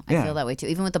Yeah, too. yeah. I feel that way too.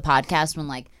 Even with the podcast, when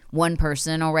like one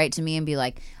person will write to me and be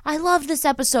like, "I loved this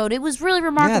episode. It was really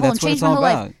remarkable that's and what changed it's my all whole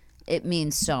about. life." It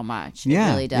means so much. Yeah,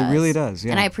 it really does. it really does,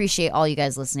 yeah. And I appreciate all you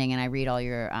guys listening, and I read all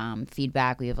your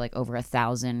feedback. We have like over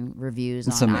 1,000 reviews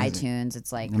That's on amazing. iTunes.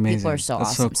 It's like Amazing. people are so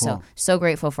That's so awesome. cool. So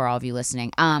grateful for all of you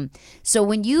listening. So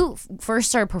when you first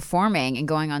started performing and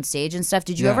going on stage and stuff,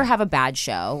 did you Yeah. ever have a bad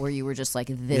show where you were just like,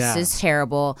 "This Yeah. is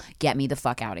terrible. Get me the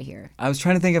fuck out of here." I was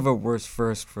trying to think of a worse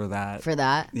first for that. For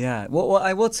that. Yeah. Well,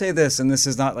 I will say this, and this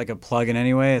is not like a plug in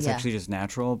any way. It's Yeah. actually just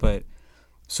natural. But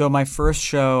so my first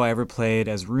show I ever played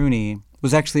as Rooney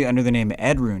was actually under the name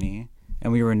Ed Rooney,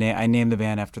 and we were I named the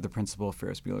band after the principal of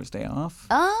Ferris Bueller's Day Off.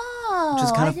 Oh, Which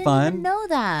is kind I of didn't fun. even know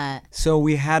that. So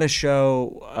we had a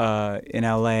show in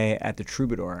LA at the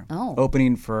Troubadour,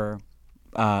 opening for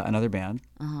another band,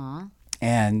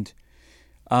 and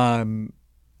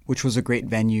which was a great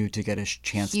venue to get a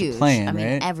chance Huge. to play in. I mean,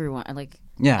 right? everyone like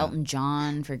Yeah. Elton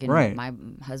John, freaking Right. my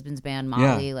husband's band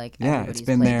Molly, like yeah, everybody's it's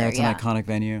been played there. It's yeah. an iconic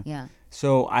venue. Yeah.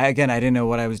 So I didn't know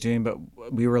what I was doing, but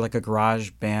we were like a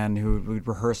garage band who would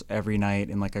rehearse every night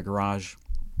in like a garage,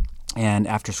 and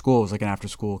after school it was like an after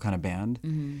school kind of band.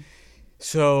 Mm-hmm.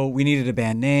 So we needed a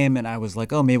band name, and I was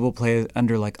like, oh, maybe we'll play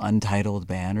under like Untitled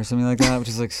Band or something like that, which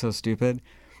is like so stupid.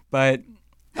 But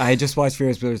I just watched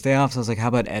Ferris Bueller's Day Off, so I was like, how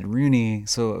about Ed Rooney?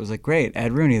 So it was like, great,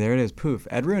 Ed Rooney, there it is, poof,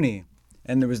 Ed Rooney.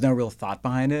 And there was no real thought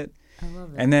behind it. I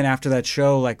love it. And then after that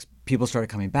show, like people started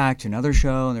coming back to another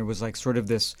show, and there was like sort of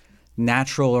this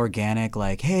natural, organic,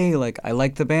 like, hey, like I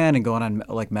like the band, and going on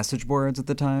like message boards at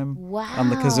the time. Wow.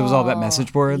 Because it was all about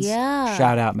message boards. Yeah.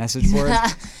 Shout out message boards.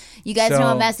 You guys know So-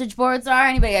 what message boards are?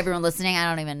 everyone listening? I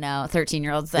don't even know.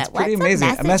 13-years that. It's pretty What's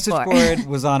amazing. A message board? board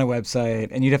was on a website,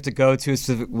 and you'd have to go to a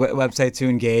specific website to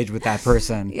engage with that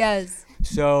person. Yes.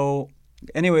 So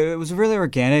anyway, it was really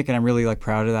organic, and I'm really like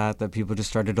proud of that people just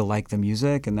started to like the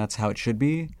music, and that's how it should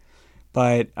be.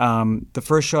 But the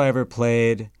first show I ever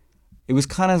played, it was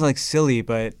kind of like silly,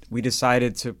 but we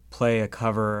decided to play a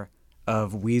cover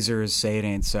of Weezer's "Say It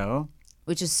Ain't So,"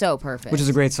 Which is so perfect. which is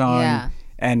a great song. Yeah.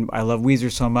 And I love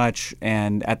Weezer so much.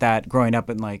 And at that, growing up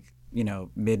in like, you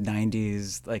know, mid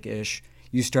 90s, like ish,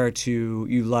 you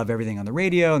love everything on the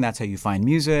radio, and that's how you find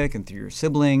music, and through your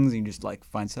siblings, and you just like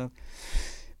find stuff.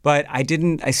 But I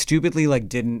stupidly like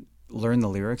didn't learn the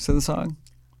lyrics to the song.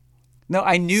 No,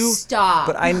 I knew. Stop.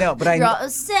 But I know. But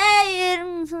Say it.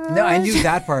 No, I knew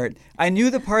that part. I knew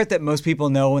the part that most people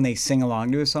know when they sing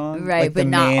along to a song. Right, like but the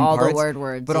not main all the parts.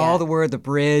 words, But yeah. all the word, the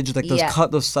bridge, like those Yeah.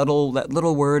 those subtle, that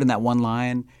little word and that one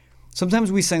line.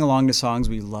 Sometimes we sing along to songs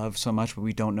we love so much, but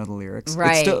we don't know the lyrics.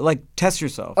 Right. It's still, like, test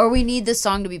yourself. Or we need the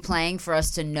song to be playing for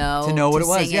us to know. to know what it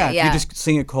was. sing Yeah. It. If you just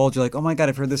sing it cold, you're like, oh my God,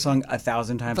 I've heard this song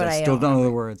 1,000 times. But I I still don't don't know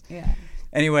the words. Yeah.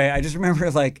 Anyway, I just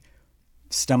remember like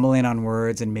stumbling on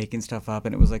words and making stuff up,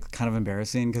 and it was like kind of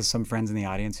embarrassing because some friends in the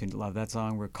audience who loved that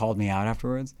song called me out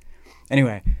afterwards.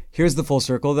 Anyway, here's the full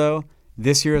circle though.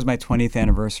 This year is my 20th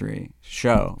anniversary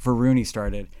show for Rooney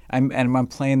started. I'm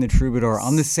playing the Troubadour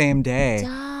on the same day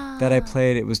that I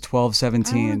played. It was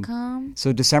 12/17. Come.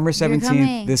 So December coming.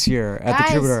 17th this year at Guys,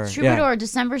 the Troubadour. Troubadour,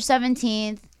 December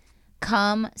 17th.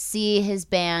 Come see his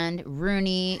band,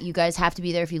 Rooney. You guys have to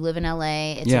be there if you live in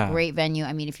LA. It's Yeah. a great venue.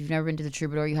 I mean, if you've never been to the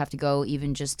Troubadour, you have to go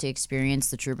even just to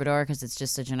experience the Troubadour because it's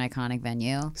just such an iconic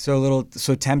venue.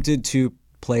 So tempted to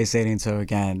play Say It Ain't So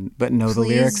again, but know the Please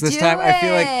lyrics this do time. I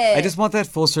feel like it. I just want that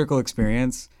full circle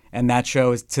experience. And that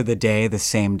show is to the day, the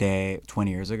same day,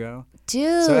 20 years ago.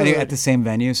 Dude. So anyway, at the same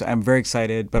venue. So I'm very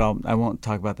excited, but I won't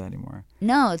talk about that anymore.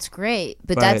 No, it's great.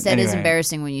 But But that is anyway.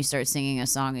 embarrassing when you start singing a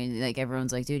song and like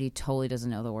everyone's like, dude, he totally doesn't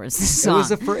know the words to the It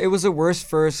song. was a worst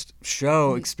first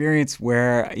show experience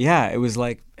where, yeah, it was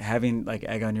like having like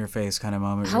egg on your face kind of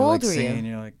moment. How You're, old like, were you? singing,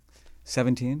 You're like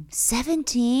 17?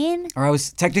 17? Or I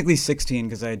was technically 16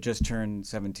 because I had just turned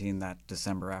 17 that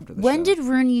December after the show. When did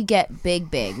Rooney get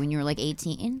big? When you were like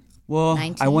 18? Well,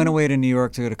 19? I went away to New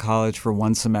York to go to college for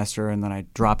one semester, and then I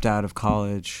dropped out of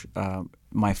college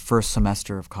my first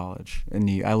semester of college.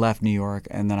 I left New York,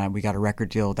 and then we got a record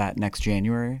deal that next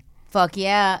January. Fuck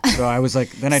yeah. So I was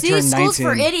like, then I See, turned school's 19.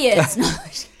 for idiots. No.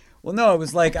 Well, no, it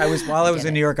was like while I was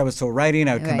in New York, I was still writing.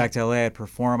 I would come Right. back to LA, I'd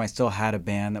perform. I still had a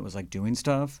band that was like doing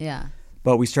stuff. Yeah.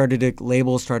 But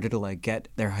labels started to like get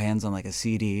their hands on like a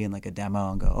CD and like a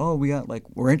demo and go, oh,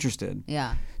 we're interested.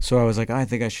 Yeah. So I was like, I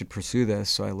think I should pursue this.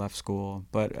 So I left school,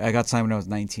 but I got signed when I was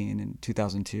 19 in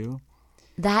 2002.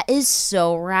 That is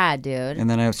so rad, dude. And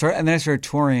then I started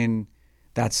touring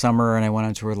that summer, and I went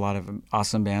on tour with a lot of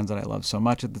awesome bands that I loved so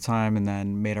much at the time, and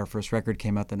then made our first record,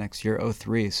 came out the next year,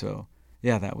 2003. So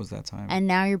yeah, that was that time. And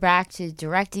now you're back to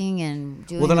directing and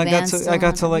doing Well, then the I got band to still and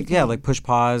like everything? push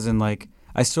pause, and like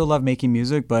I still love making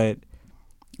music, but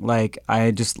like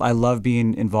I love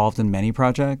being involved in many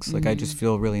projects. Like I just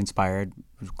feel really inspired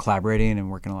collaborating and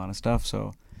working a lot of stuff.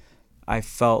 So I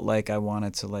felt like I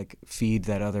wanted to like feed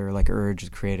that other like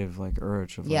creative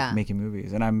urge of like Yeah. making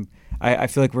movies. And I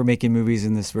feel like we're making movies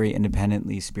in this very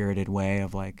independently spirited way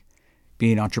of like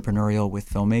being entrepreneurial with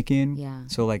filmmaking. Yeah.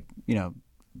 So like,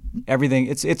 everything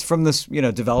it's from this,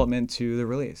 development to the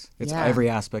release. It's Yeah. every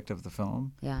aspect of the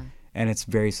film. Yeah. And it's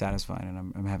very satisfying,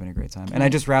 and I'm having a great time. And I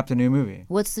just wrapped a new movie.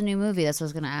 What's the new movie? That's what I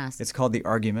was going to ask. It's called The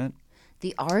Argument.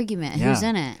 The Argument. Yeah. Who's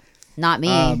in it? Not me.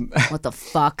 What the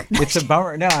fuck? It's a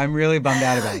bummer. No, I'm really bummed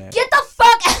out about it. Get the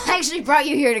fuck! I actually brought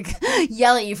you here to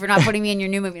yell at you for not putting me in your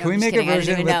new movie. No, Can we I'm just make kidding. a I didn't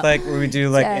version even with know. like where we do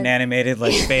like Sad. an animated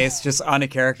like face just on a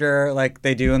character like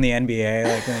they do in the NBA?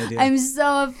 Like when they do. I'm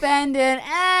so offended.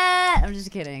 I'm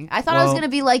just kidding. I thought I was Well- gonna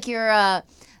be like your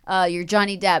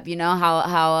Johnny Depp. You know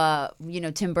how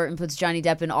Tim Burton puts Johnny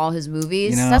Depp in all his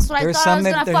movies. That's what I there's thought I some was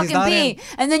that gonna he's fucking not be. in.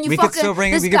 And then you We could fucking still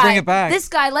bring it- this we guy. could bring it back. This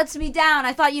guy lets me down.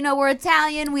 I thought we're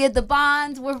Italian. We had the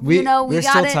bond. There's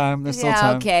got still it. time. There's still yeah.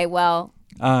 time. Okay. Well.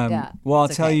 Yeah. Well, I'll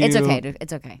It's tell okay. you. It's okay. Dude.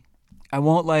 It's okay. I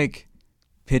won't like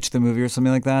pitch the movie or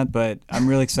something like that, but I'm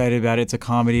really excited about it. It's a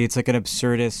comedy. It's like an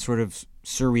absurdist sort of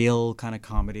surreal kind of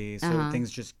comedy. So things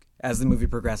just as the movie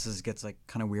progresses, it gets like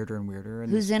kind of weirder and weirder.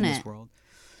 Who's in this it? world.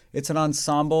 It's an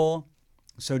ensemble.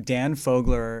 So Dan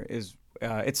Fogler is.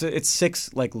 It's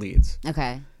 6 like leads.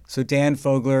 Okay. So Dan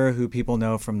Fogler, who people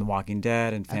know from The Walking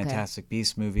Dead and Fantastic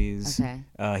Beasts movies.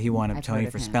 Okay. He won a I've Tony heard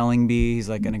of for him. Spelling Bee. He's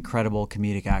like an incredible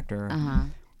comedic actor. Uh-huh.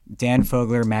 Dan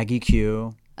Fogler, Maggie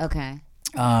Q, Okay.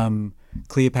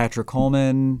 Cleopatra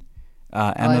Coleman,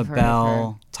 Emma I've heard of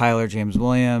Bell, Tyler James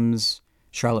Williams,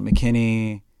 Charlotte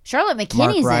McKinney, Charlotte Mark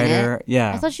McKinney's in Ryder. it.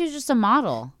 Yeah, I thought she was just a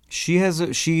model. she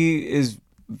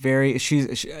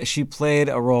played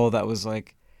a role that was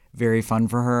like very fun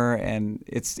for her, and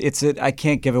I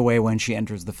can't give away when she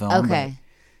enters the film. Okay.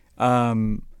 But,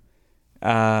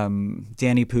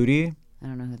 Danny Pudi I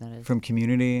don't know who that is. from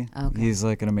Community. Okay. He's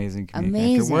like an amazing comedic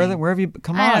Amazing. actor. Where have you?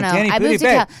 Come I don't on, know. Danny I Pudi, moved to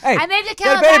babe. Hey, I moved to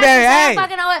get a baby, Calabasas. I hey. don't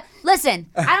fucking know what. Listen,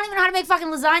 I don't even know how to make fucking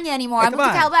lasagna anymore. I come moved to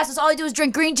on. Calabasas. All I do is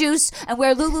drink green juice and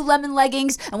wear Lululemon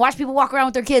leggings and watch people walk around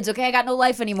with their kids. Okay, I got no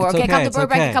life anymore. It's Okay, I come to it's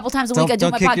Burbank okay. a couple times a week. I do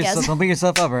Don't my kick podcast. Don't beat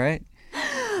yourself up, all right?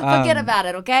 Forget about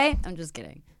it. Okay, I'm just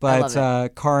kidding. I But love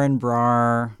it. Karin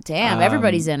Brar. Damn,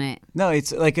 everybody's in it. No,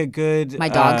 it's like a good. My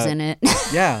dog's in it.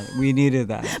 Yeah, we needed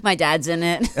that. My dad's in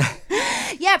it.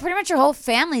 Yeah, pretty much your whole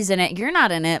family's in it. You're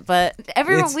not in it, but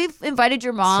everyone. It's- We've invited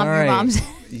your mom. Sorry, Your mom's.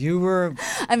 you were.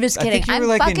 I'm just kidding. I think you were I'm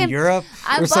like fucking, in Europe.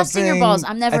 I'm or busting your something. balls.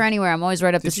 I'm never anywhere. I'm always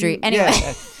right up the Did street. you- Anyway,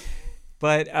 yeah.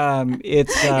 But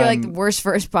it's. you're like the worst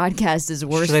first podcast is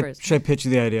worst first. Should I pitch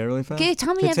you the idea really fast? Okay,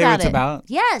 tell me Should I about tell you what it's it. about?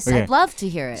 Yes, Okay. I'd love to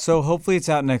hear it. So hopefully it's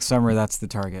out next summer. That's the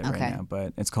target Okay. right now.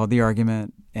 But it's called The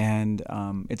Argument, and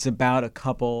it's about a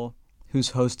couple who's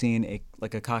hosting a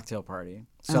cocktail party,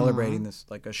 celebrating this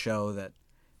like a show that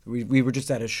we were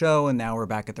just at a show, and now we're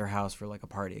back at their house for like a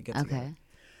party, a get together. Okay.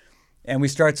 And we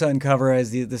start to uncover as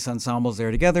this ensemble's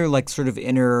there together, like sort of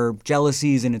inner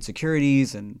jealousies and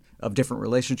insecurities and of different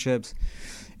relationships.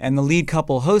 And the lead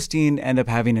couple hosting end up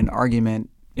having an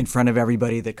argument in front of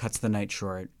everybody that cuts the night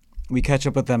short. We catch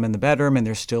up with them in the bedroom, and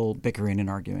they're still bickering and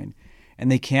arguing.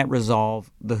 And they can't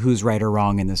resolve the who's right or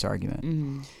wrong in this argument.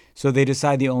 Mm-hmm. So they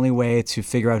decide the only way to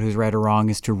figure out who's right or wrong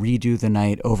is to redo the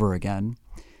night over again.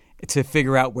 to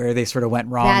figure out where they sort of went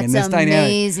wrong That's in this amazing.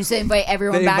 dynamic. So they invite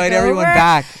everyone They back invite over? everyone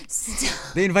back.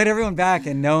 They invite everyone back,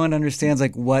 and no one understands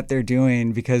like what they're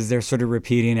doing because they're sort of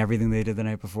repeating everything they did the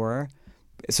night before.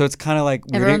 So it's kind of like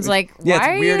Everyone's like, why it's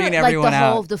are you weirding everyone like the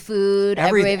out. whole the food,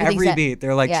 every everything's that- beat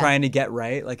they're like Yeah. trying to get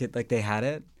right, like they had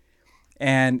it,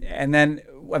 and then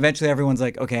eventually everyone's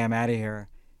like, okay, I'm out of here,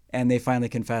 and they finally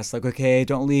confess, like, okay,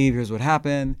 don't leave. Here's what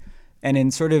happened, and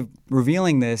in sort of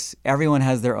revealing this, everyone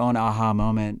has their own aha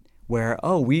moment where,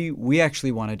 oh, we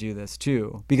actually want to do this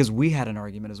too because we had an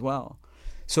argument as well.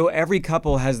 So every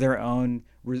couple has their own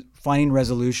finding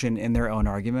resolution in their own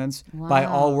arguments by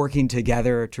all working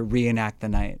together to reenact the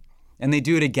night. And they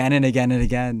do it again and again and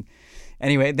again.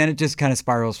 Anyway, then it just kind of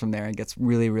spirals from there and gets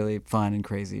really, really fun and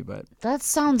crazy. But That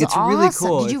sounds it's awesome. really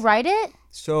cool. Did you write it?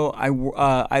 So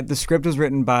the script was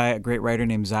written by a great writer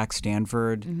named Zach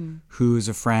Stanford, who's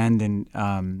a friend,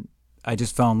 and I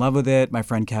just fell in love with it. My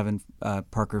friend Kevin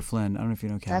Parker Flynn. I don't know if you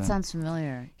know Kevin. That sounds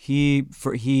familiar. He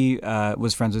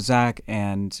was friends with Zach,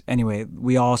 and anyway,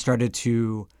 we all started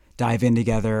to dive in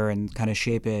together and kind of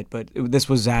shape it. But this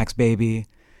was Zach's baby,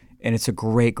 and it's a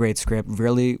great, great script.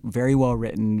 Really, very well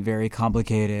written, very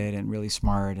complicated, and really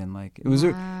smart. And like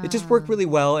it just worked really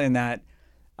well in that.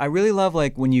 I really love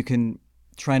like when you can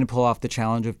try to pull off the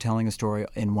challenge of telling a story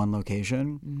in one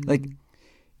location, like.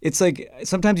 It's like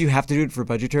sometimes you have to do it for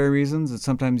budgetary reasons, and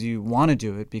sometimes you want to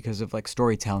do it because of like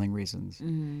storytelling reasons.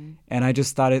 And I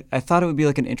just thought I thought it would be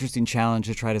like an interesting challenge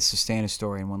to try to sustain a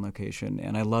story in one location.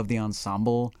 And I love the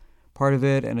ensemble part of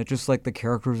it, and it just like the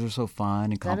characters are so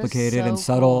fun and complicated and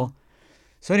subtle. Cool.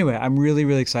 So anyway, I'm really,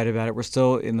 really excited about it. We're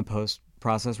still in the post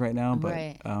process right now, but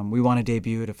we want to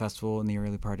debut at a festival in the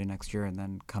early part of next year and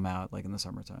then come out like in the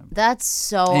summertime. That's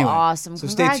so Anyway, awesome. so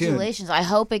stay tuned. Congratulations. I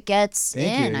hope it gets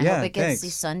Thank in. you. I Yeah, hope it gets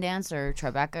thanks. to Sundance or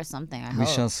Tribeca or something. We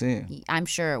shall see. I'm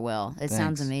sure it will. It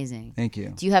sounds Thanks. amazing. Thank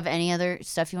you. Do you have any other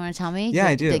stuff you want to tell me? Yeah,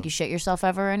 I do. Did you shit yourself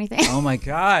ever or anything? Oh my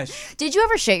gosh. Did you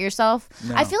ever shit yourself?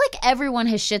 No. I feel like everyone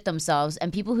has shit themselves,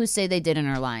 and people who say they didn't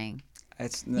are lying.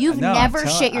 You've no, never I'm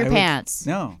shit your I would- pants?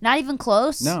 No. Not even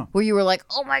close? No. Where you were like,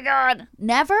 oh my God,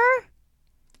 never?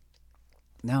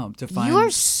 No, define. You are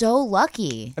so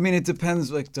lucky. I mean, it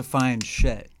depends. Like define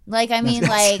shit. Like, I mean,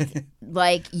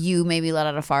 like you maybe let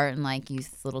out a fart and like you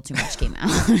a little too much came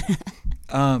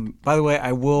out. By the way,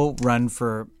 I will run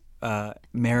for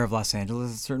mayor of Los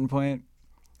Angeles at a certain point,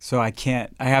 so I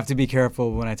can't. I have to be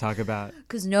careful when I talk about.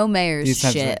 Because no mayor's These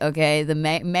types shit, of- okay? The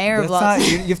mayor of That's Los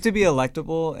not. You have to be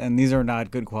electable, and these are not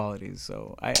good qualities.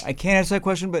 So I can't answer that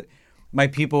question, but my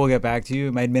people will get back to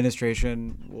you. My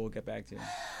administration will get back to you.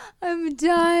 I'm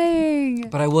dying.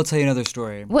 But I will tell you another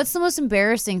story. What's the most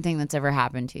embarrassing thing that's ever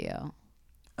happened to you?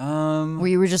 Where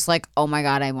you were just like, oh my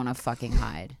God, I want to fucking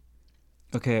hide.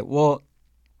 Okay, well,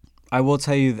 I will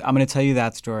tell you. I'm going to tell you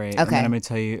that story, and Okay. then I'm going to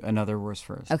tell you another worse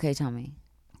first. Okay, tell me.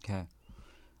 Okay.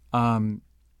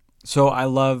 So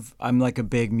I'm like a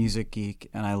big music geek,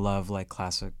 and I love like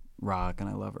classic rock, and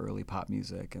I love early pop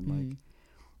music, and like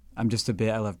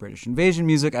I love British Invasion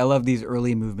music. I love these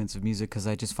early movements of music because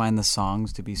I just find the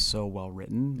songs to be so well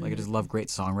written. Like I just love great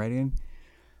songwriting.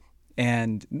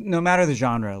 And no matter the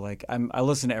genre, like I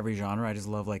listen to every genre. I just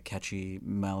love like catchy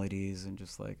melodies and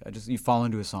just like you fall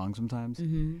into a song sometimes.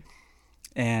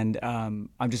 And I'm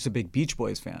just a big Beach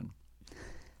Boys fan.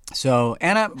 So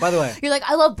Anna, by the way, You're like,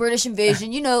 I love British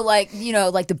Invasion. like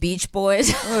the Beach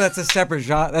Boys. oh, that's a separate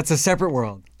genre. That's a separate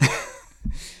world.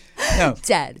 No,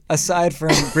 Dead. aside from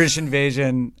British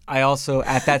Invasion, I also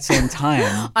at that same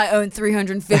time. I own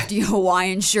 350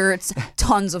 Hawaiian shirts,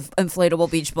 tons of inflatable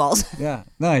beach balls. Yeah,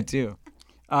 no, I do.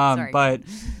 Sorry. But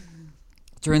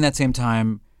during that same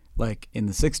time, like in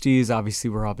the 60s, obviously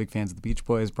we're all big fans of the Beach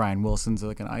Boys. Brian Wilson's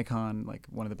like an icon, like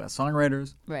one of the best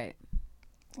songwriters. Right.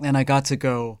 And I got to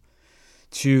go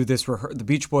to this the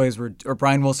Beach Boys or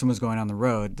Brian Wilson was going on the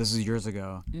road. This is years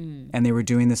ago. And they were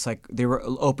doing this like they were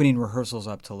opening rehearsals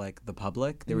up to like the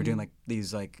public. They were doing like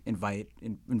these like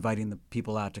inviting the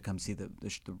people out to come see the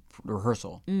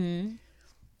rehearsal.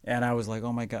 And I was like,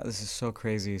 oh my God, this is so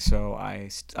crazy. So I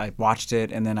watched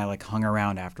it, and then I like hung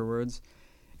around afterwards.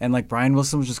 And like Brian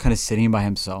Wilson was just kind of sitting by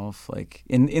himself, like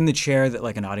in the chair that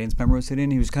like an audience member was sitting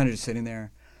in. He was kind of just sitting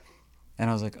there. And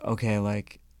I was like, okay,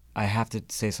 like I have to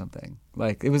say something.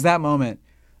 Like it was that moment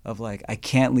of like, I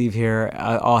can't leave here.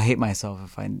 I'll hate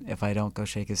myself if I don't go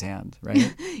shake his hand,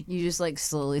 right? You just like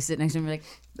slowly sit next to him and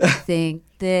be like, I think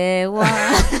they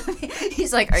want.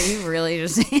 He's like, are you really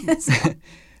just saying this?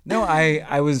 No,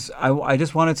 I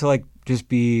just wanted to like just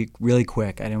be really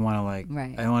quick. I didn't want to like,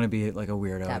 Right. I didn't want to be like a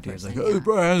weirdo. That Dude. It's person, like, yeah. oh,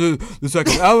 Brian, the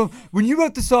second album, when you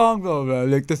wrote the song, blah, blah,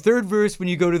 blah, like the third verse when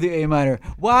you go to the A minor,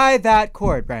 why that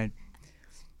chord, Brian?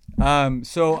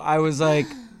 So I was like,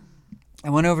 I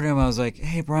went over to him. I was like,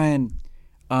 hey, Brian.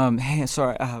 Hey,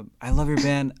 sorry. I love your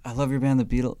band. I love your band,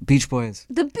 the Beach Boys.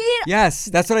 The Beach. Yes,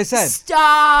 that's what I said.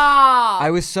 Stop. I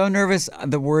was so nervous.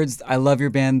 The words, I love your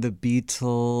band, the Beach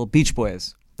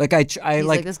Boys. Like He's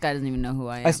like, this guy doesn't even know who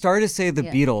I am. I started to say the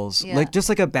Beatles, Yeah. like just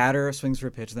like a batter swings for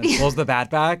a pitch, then pulls the bat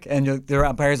back, and the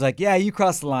umpire's like, "Yeah, you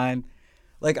crossed the line."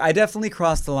 Like I definitely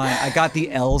crossed the line. I got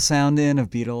the L sound in of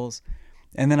Beatles,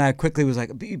 and then I quickly was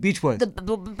like, "Beach Boys." The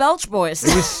Belch Boys.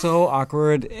 It was so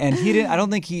awkward, and he didn't. I don't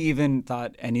think he even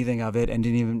thought anything of it, and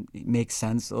didn't even make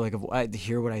sense. Like to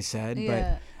hear what I said,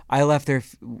 Yeah. but I left there.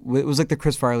 It was like the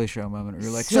Chris Farley show moment. Where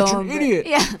you're like, So "Such an idiot."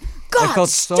 Yeah. God, I felt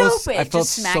stupid. I felt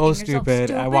Just smacking so yourself.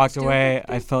 stupid. I walked Stupid, away.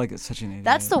 stupid. I felt like it's such an idiot.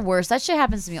 That's the worst. That shit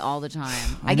happens to me all the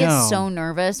time. I get know. so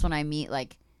nervous when I meet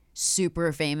like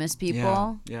super famous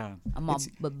people. Yeah. I'm all,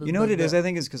 You know what it is? I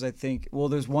think is because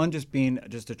there's one just being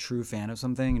just a true fan of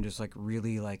something and just like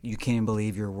really like you can't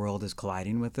believe your world is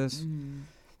colliding with this.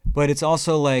 But it's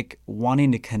also like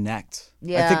wanting to connect.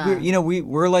 I think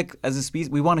we're like as a species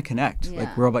we want to connect. Yeah.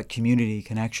 Like we're about community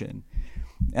connection.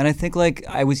 And I think like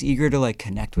I was eager to like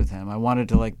connect with him. I wanted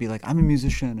to like be like I'm a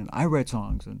musician and I write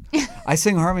songs and I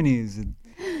sing harmonies and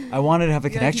I wanted to have a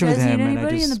connection with him. Need and I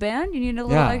anybody just in the band? You need a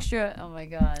little extra. Oh my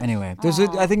god. Anyway,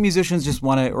 I think musicians just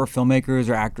want to, or filmmakers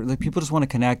or actors, like people just want to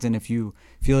connect. And if you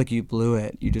feel like you blew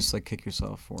it, you just like kick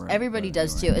yourself for it. Everybody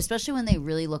does too, especially when they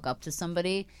really look up to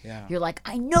somebody. Yeah. You're like,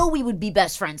 I know we would be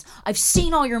best friends. I've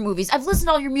seen all your movies. I've listened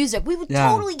to all your music. We would Yeah.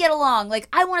 totally get along. Like,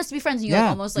 I want us to be friends. And you like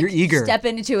almost like you're eager. step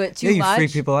into it too you much.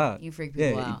 freak people out. You freak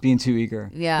people yeah, out. being too eager.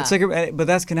 Yeah. It's like, but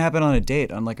that's can happen on a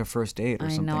date, on like a first date or I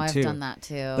something know I've too. done that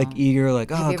too. Like eager, like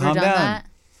Have you ever calm done down.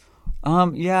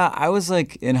 that? Yeah, I was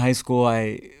like in high school.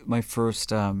 My first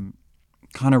kind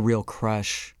of real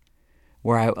crush,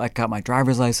 where I like got my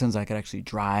driver's license. I could actually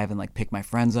drive and like pick my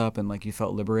friends up, and like you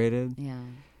felt liberated. Yeah.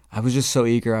 I was just so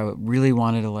eager. I really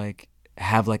wanted to like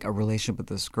have like a relationship with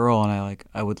this girl, and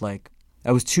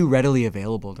I was too readily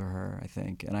available to her, I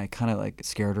think, and I kind of like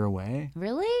scared her away.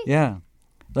 Really? Yeah.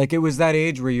 Like it was that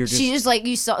age where you're just She just like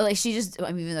you saw like she just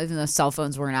I mean even though cell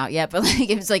phones weren't out yet, but like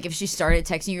it was like if she started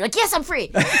texting you, you're like, yes, I'm free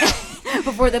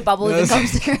before the bubble even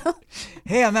comes through.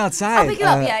 Hey, I'm outside. I'll pick you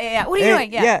up. Yeah. What are you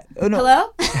doing? Yeah. Oh, no.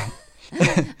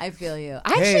 Hello? I feel you.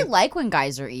 I actually like when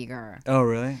guys are eager. Oh,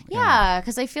 really? Yeah,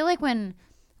 because I feel like when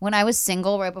I was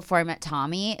single right before I met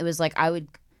Tommy, it was like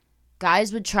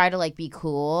guys would try to like be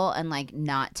cool and like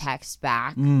not text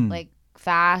back like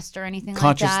fast or anything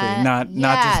Consciously, like that.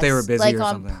 not just they were busy like or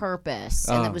on something. purpose,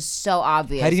 and it was so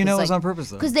obvious. How do you know it was like, on purpose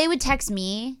though? Because they would text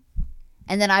me,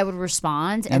 and then I would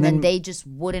respond, and then they just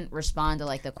wouldn't respond to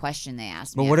like the question they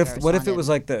asked me. But what after I if it responded. was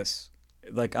like this?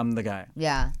 Like I'm the guy.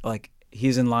 Yeah. Like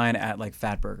he's in line at like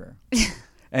Fatburger.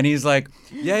 And he's like,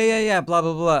 yeah, blah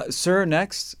blah blah. Sir,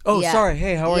 next. Oh, Yeah. sorry.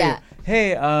 Hey, how are Yeah. you?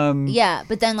 Hey, Yeah,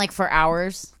 but then like for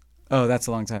hours. Oh, that's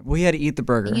a long time. Well, he had to eat the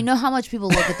burger. You know how much people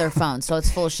look at their phones, so it's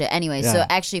full of shit. Anyway, so Yeah.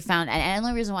 I actually found, and the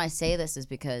only reason why I say this is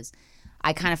because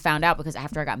I kind of found out because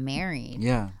after I got married,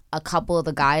 Yeah. a couple of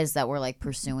the guys that were like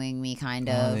pursuing me kind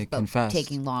of, they but confessed.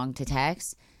 taking long to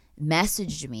text,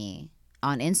 messaged me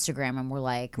on Instagram and were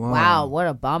like, Whoa. wow, what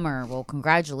a bummer. Well,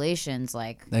 congratulations.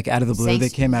 Like Like out of the blue, thanks- they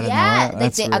came out of yeah, nowhere.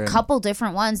 That's a weird. couple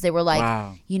different ones. They were like,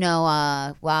 Wow. you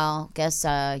know, well, guess,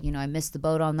 you know, I missed the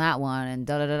boat on that one and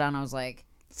da-da-da-da. And I was like,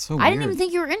 So I didn't weird. even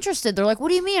think you were interested. They're like, what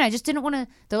do you mean? I just didn't want to.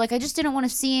 They're like, I just didn't want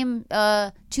to seem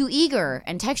too eager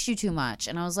and text you too much.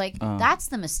 And I was like, that's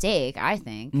the mistake, I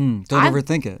think. Don't I'm-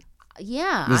 overthink it.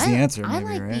 Yeah, Was the answer, I maybe,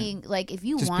 like right? being like, if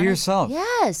you Just be want yourself.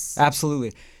 Yes.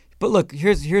 Absolutely. But look,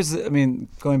 here's I mean,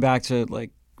 going back to like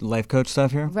life coach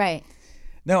stuff here. Right.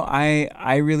 No,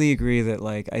 I really agree that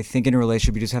like I think in a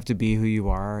relationship you just have to be who you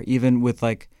are, even with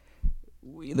like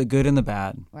the good and the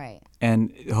bad. Right.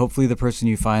 And hopefully the person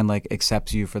you find like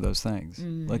accepts you for those things.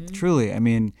 Mm-hmm. Like truly, I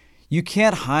mean, you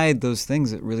can't hide those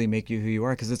things that really make you who you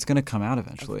are because it's going to come out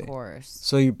eventually. Of course.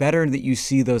 So you're better that you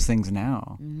see those things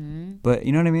now. Mm-hmm. But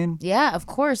you know what I mean? Yeah, of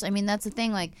course. I mean, that's the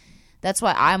thing. Like, that's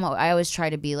why I always try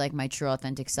to be like my true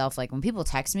authentic self. Like when people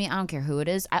text me, I don't care who it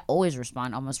is, I always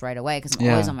respond almost right away because I'm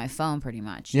Yeah. always on my phone pretty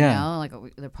much. Yeah. You know,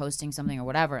 like they're posting something or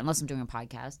whatever, unless I'm doing a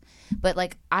podcast. But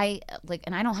like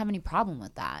and I don't have any problem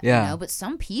with that. Yeah. You know, but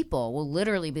some people will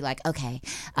literally be like, okay,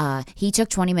 he took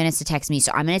 20 minutes to text me,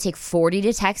 so I'm gonna take 40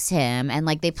 to text him, and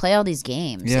like they play all these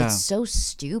games. Yeah. It's so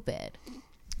stupid.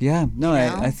 Yeah. No,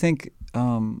 You know? I think.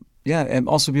 Yeah, and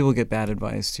also people get bad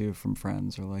advice too from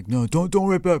friends. Or like, no, don't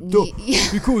write back. Don't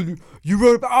be cool. You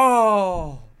wrote it back.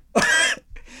 Oh,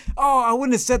 oh, I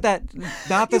wouldn't have said that.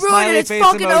 Not the You ruined it. smiley It's face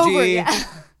fucking emoji. over. Yeah.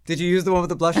 Did you use the one with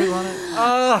the blushes on it?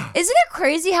 Isn't it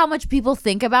crazy how much people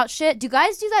think about shit? Do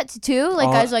guys do that too? Like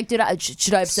guys are like,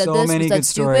 should I have said so this? many Was that good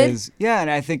stupid? stories. Yeah, and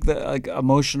I think that like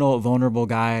emotional, vulnerable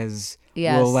guys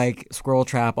will like scroll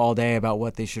trap all day about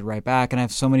what they should write back. And I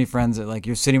have so many friends that like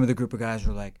you're sitting with a group of guys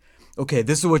who are like, okay,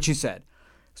 this is what she said.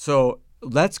 So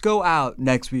let's go out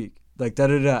next week. Like da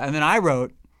da da. And then I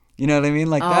wrote, you know what I mean?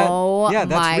 Like that. Oh, Yeah,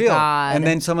 that's my real. God. And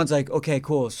then someone's like, okay,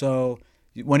 cool. So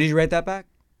when did you write that back?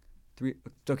 3.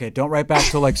 Okay, don't write back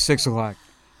till like 6 o'clock.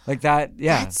 Like that.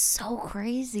 Yeah. That's so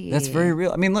crazy. That's very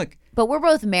real. I mean, look. But we're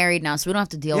both married now, so we don't have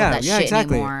to deal with that shit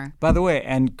exactly. anymore. By the way,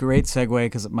 and great segue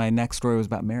because my next story was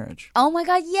about marriage. Oh my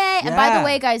God, yay! And by Yeah. the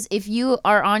way, guys, if you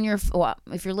are on your,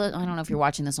 if you're, I don't know if you're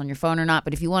watching this on your phone or not,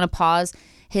 but if you want to pause,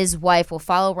 his wife will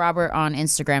follow Robert on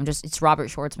Instagram. It's Robert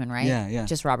Schwartzman, right? Yeah.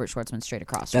 Just Robert Schwartzman straight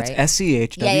across, That's right?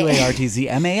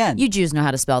 SCHWARTZMAN. You Jews know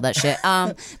how to spell that shit.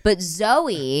 But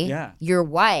Zoe, your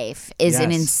wife, is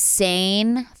an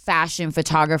insane fashion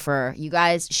photographer. You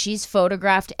guys, she's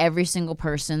photographed every single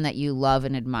person that you love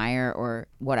and admire or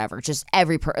whatever. Just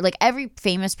every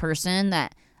famous person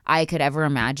that I could ever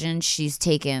imagine, she's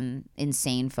taken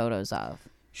insane photos of.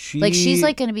 She's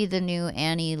like going to be the new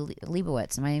Annie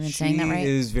Leibovitz. Am I even saying that right? She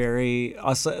is very.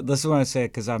 This is what I say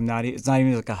because I'm not. It's not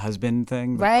even like a husband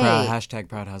thing. But Right. Hashtag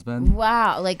proud husband.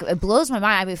 Wow, like it blows my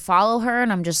mind. I would follow her,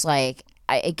 and I'm just like,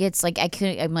 it gets like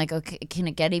I'm like, okay, can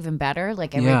it get even better?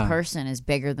 Like every person is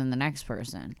bigger than the next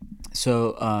person.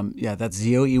 So that's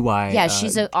ZOEY. Yeah,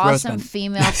 she's an awesome Grossman.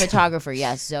 female photographer.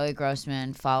 Yes, Zoe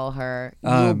Grossman. Follow her.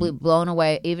 You'll be blown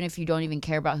away, even if you don't even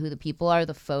care about who the people are.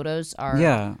 The photos are.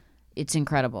 Yeah. It's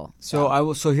incredible. So I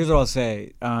will. So here's what I'll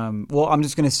say. Well, I'm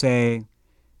just gonna say,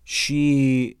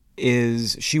 she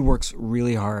works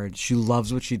really hard. She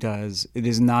loves what she does. It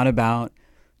is not about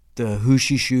the who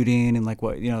she's shooting and like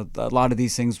what a lot of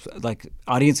these things like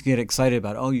audience get excited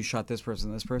about. Oh, you shot this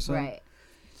person, Right.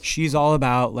 She's all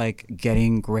about like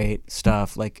getting great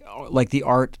stuff. Like the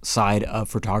art side of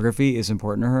photography is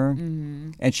important to her,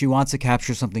 and she wants to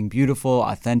capture something beautiful,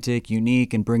 authentic,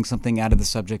 unique, and bring something out of the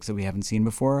subjects that we haven't seen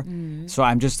before. So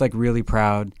I'm just like really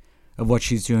proud of what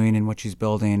she's doing and what she's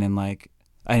building, and like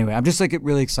anyway, I'm just like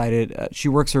really excited. She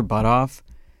works her butt off,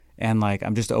 and like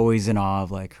I'm just always in awe of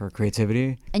like her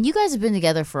creativity. And you guys have been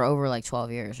together for over like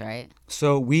 12 years, right?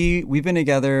 So we've been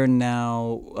together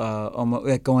now, almost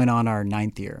like going on our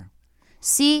 9th year.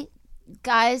 See,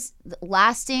 guys,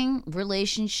 lasting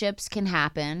relationships can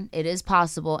happen. It is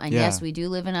possible. And yes, we do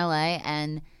live in LA,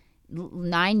 and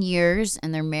 9 years,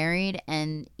 and they're married,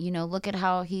 and look at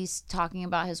how he's talking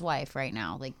about his wife right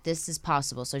now. Like, this is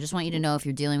possible. So I just want you to know, if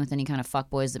you're dealing with any kind of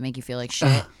fuckboys that make you feel like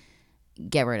shit,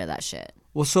 get rid of that shit.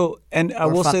 Well, I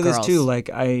will say this too. Like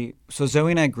so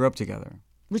Zoe and I grew up together,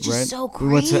 which right? is so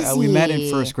crazy. We met in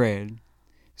first grade.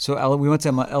 So we went to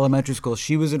elementary school.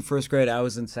 She was in first grade. I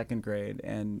was in second grade,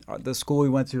 and the school we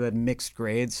went to had mixed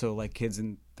grades. So like kids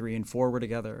in 3 and 4 were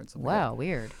together. And stuff wow, like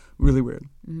weird. Really weird.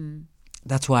 Mm-hmm.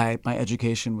 That's why my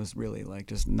education was really like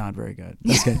just not very good.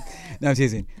 That's good. No, I'm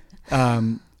teasing.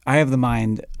 I have the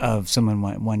mind of someone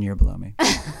 1 year below me.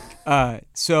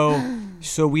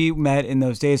 So we met in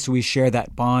those days. So we shared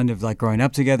that bond of like growing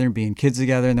up together and being kids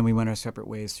together. And then we went our separate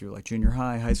ways through like junior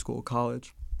high, high school,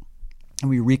 college, and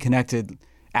we reconnected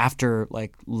after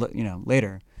like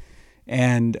later.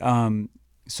 And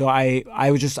so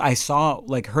I saw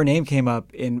like her name came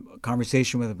up in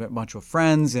conversation with a bunch of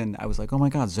friends, and I was like, oh my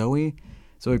God, Zoe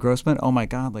Grossman. Oh my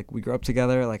God, like we grew up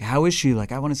together. Like how is she?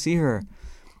 Like I want to see her.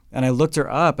 And I looked her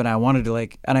up, and I wanted to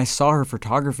and I saw her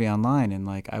photography online, and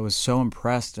like I was so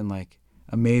impressed and like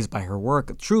amazed by her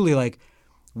work. Truly, like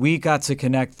we got to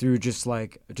connect through just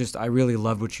I really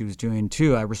loved what she was doing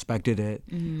too. I respected it,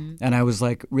 and I was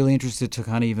like really interested to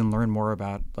kind of even learn more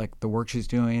about like the work she's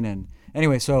doing. And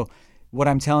anyway, so what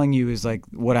I'm telling you is like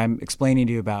what I'm explaining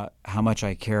to you about how much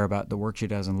I care about the work she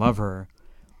does and love her.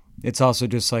 It's also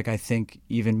just like I think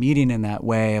even meeting in that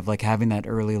way of like having that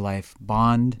early life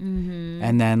bond,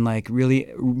 and then like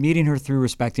really meeting her through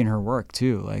respecting her work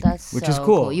too, like which is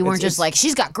cool. You weren't just like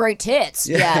she's got great tits.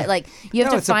 Yeah, like you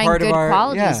have to find good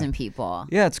qualities in people.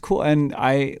 Yeah, it's cool, and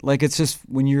I like it's just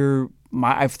when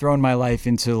I've thrown my life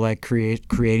into like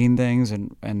creating things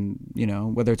and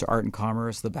whether it's art and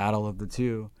commerce, the battle of the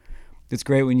two. It's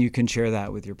great when you can share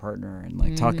that with your partner and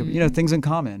like talk about things in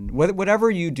common. Whatever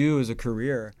you do as a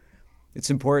career, it's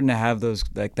important to have those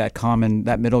like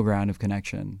that middle ground of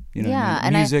connection.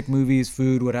 Music, movies,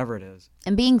 food, whatever it is.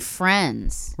 And being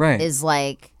friends is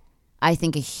like I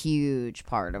think a huge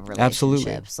part of relationships.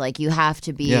 Absolutely. Like you have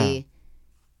to be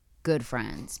good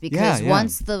friends because Yeah.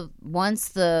 once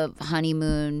the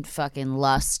honeymoon fucking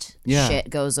lust shit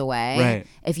goes away, Right.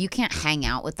 if you can't hang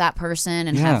out with that person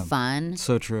and Yeah. have fun,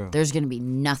 So true. there's gonna be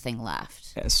nothing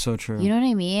left. It's so true. You know what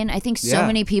I mean? I think so Yeah.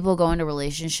 many people go into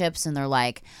relationships and they're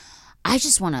like, I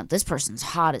just want to, this person's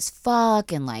hot as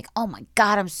fuck and like, oh my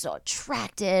God, I'm so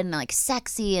attracted and like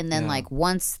sexy. And then like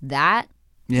once that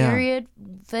period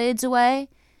fades away,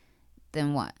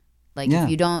 then what? Like if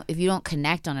you don't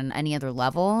connect on any other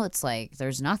level, it's like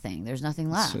there's nothing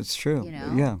left. It's true. You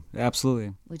know? Yeah,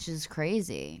 absolutely. Which is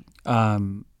crazy.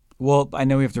 Well, I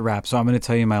know we have to wrap, so I'm going to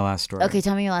tell you my last story. Okay,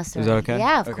 tell me your last story. Is that okay?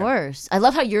 Yeah, of course. I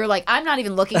love how you're like, I'm not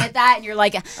even looking at that, and you're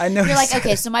like, I know. You're like,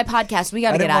 okay, so my podcast, we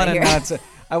got to get out of here.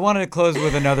 I wanted to close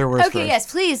with another worst Okay, first.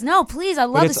 yes, please. No, please. I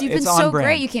love this. You've been it's so on brand.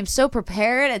 great. You came so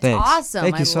prepared. It's Thanks. awesome.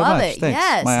 Thank you so I love much. it. Thanks.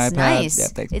 Yes, My it's iPad. nice. Yeah,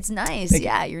 thanks. It's nice. Thank you.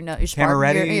 Yeah, you're Camera smart.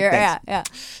 ready? Yeah,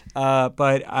 Thanks. yeah.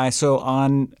 But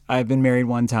I've been married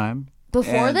one time.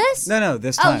 Before this? No,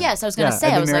 this time. Oh, yes, I was gonna say,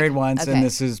 I've I been was married like, once, okay. and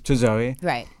this is to Zoe.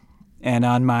 Right. And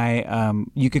on my,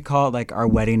 you could call it like our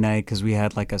wedding night because we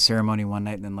had like a ceremony one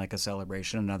night and then like a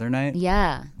celebration another night.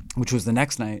 Yeah. Which was the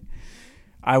next night.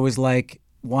 I was like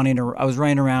I was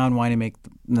running around wanting to make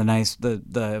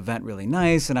the event really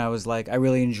nice, and I was like, I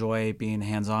really enjoy being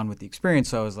hands-on with the experience,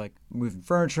 so I was like moving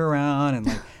furniture around and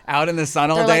like out in the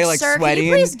sun all They're day, like, like sir, sweating.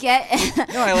 Can you please get?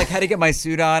 No, I like had to get my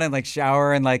suit on and like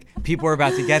shower, and like people were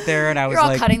about to get there, and I was You're all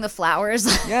like cutting the flowers.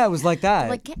 Yeah, it was like that.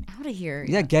 Like, get out of here.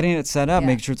 Yeah, getting it set up, Yeah.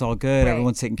 make sure it's all good, Right.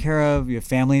 everyone's taken care of. You have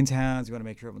family in town, so you want to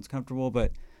make sure everyone's comfortable.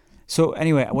 But so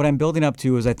anyway, what I'm building up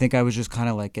to is I think I was just kind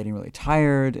of like getting really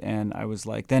tired, and I was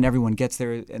like, then everyone gets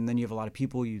there, and then you have a lot of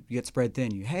people, you get spread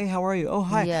thin. Hey, how are you? Oh,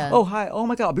 hi. Yeah. Oh, hi. Oh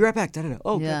my God, I'll be right back. Da-da-da.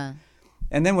 Oh, Yeah. good.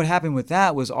 And then what happened with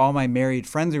that was all my married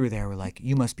friends who were there were like,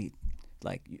 you must be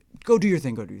like, go do your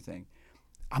thing.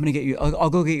 I'm going to get you, I'll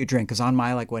go get you a drink. Because on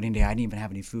my like wedding day, I didn't even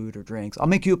have any food or drinks. I'll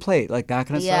make you a plate, like that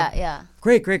kind of stuff. Yeah.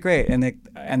 Great.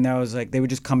 And I was like, they would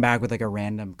just come back with like a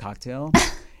random cocktail.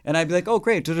 And I'd be like, oh,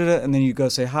 great. Da-da-da. And then you go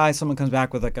say hi. Someone comes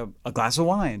back with like a glass of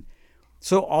wine.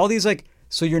 So all these like,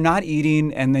 so you're not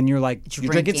eating, and then you're like,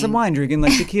 you're drinking some wine, drinking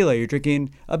like tequila, you're drinking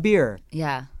a beer.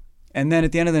 Yeah. And then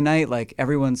at the end of the night, like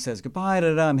everyone says goodbye,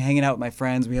 da-da-da. I'm hanging out with my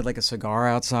friends. We had like a cigar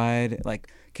outside, like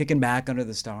kicking back under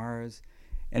the stars.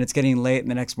 And it's getting late, and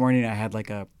the next morning I had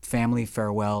like a family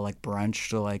farewell, like brunch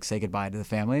to like say goodbye to the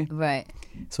family. Right.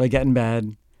 So I get in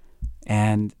bed,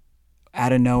 and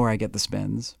out of nowhere I get the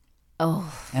spins.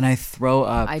 Oh. And I throw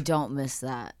up. I don't miss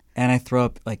that. And I throw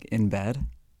up like in bed.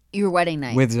 Your wedding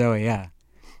night. With Zoe, yeah.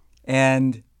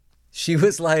 And she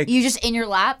was like, you just in your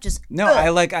lap, just no,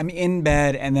 I'm in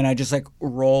bed, and then I just like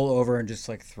roll over and just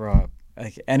like throw up.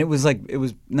 And it was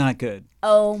not good.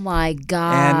 Oh my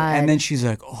God. And then she's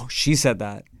like, oh, she said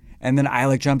that. And then I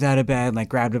like jumped out of bed and like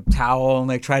grabbed a towel and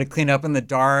like tried to clean up in the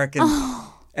dark.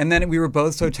 And then we were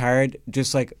both so tired,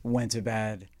 just like went to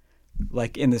bed,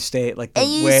 like in the state, like the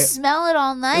and you smell it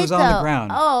all night. It was though. on the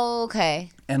ground. Oh, okay.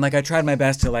 And like I tried my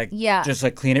best to like just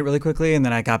like clean it really quickly, and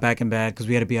then I got back in bed because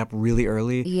we had to be up really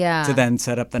early to then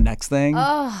set up the next thing.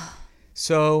 Oh.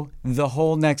 So the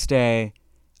whole next day,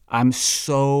 I'm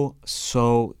so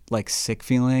like sick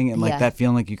feeling, and like that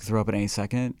feeling like you could throw up at any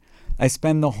second. I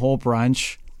spend the whole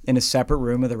brunch in a separate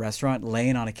room of the restaurant,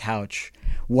 laying on a couch,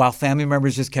 while family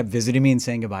members just kept visiting me and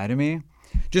saying goodbye to me.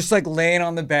 Just like laying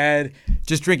on the bed,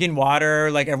 just drinking water,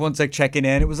 like everyone's like checking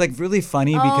in. It was like really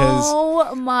funny because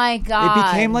oh my God,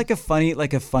 it became like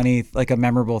a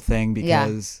memorable thing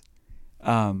because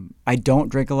I don't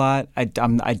drink a lot. I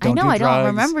don't do drugs. I don't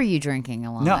remember you drinking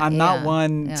a lot. No, I'm not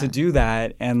one to do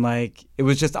that. And like it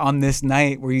was just on this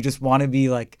night where you just want to be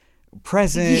like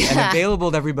present and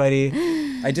available to everybody.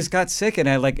 I just got sick, and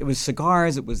it was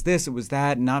cigars, it was this, it was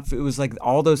that, it was like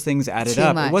all those things added Too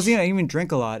up. much. It wasn't I didn't even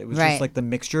drink a lot. It was just like the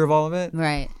mixture of all of it.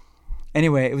 Right.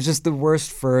 Anyway, it was just the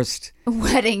worst first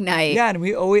wedding night. Yeah, and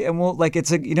we'll like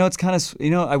it's it's kind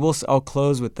of I'll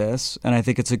close with this, and I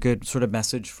think it's a good sort of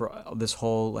message for this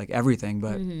whole like everything.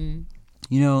 But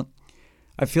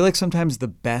I feel like sometimes the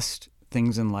best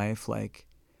things in life, like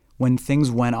when things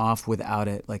went off without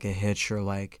it, like a hitch or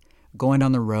like going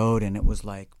down the road, and it was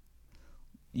like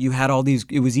you had all these.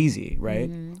 It was easy, right?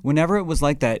 Mm-hmm. Whenever it was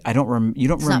like that, you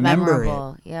don't remember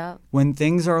it. Yeah. When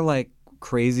things are like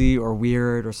crazy or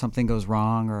weird or something goes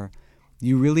wrong, or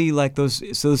you really like those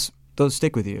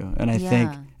stick with you. And I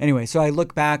think anyway, so I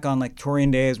look back on like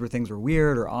touring days where things were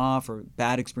weird or off or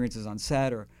bad experiences on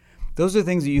set, or those are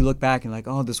things that you look back and like,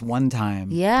 oh, this one time.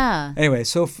 Yeah. Anyway,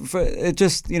 so for it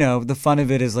just, the fun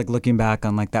of it is like looking back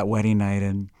on like that wedding night,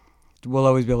 and we'll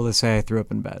always be able to say I threw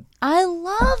up in bed. I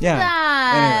love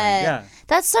that. Anyway, yeah.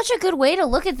 That's such a good way to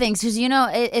look at things because,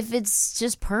 if it's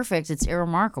just perfect, it's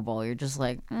irremarkable. You're just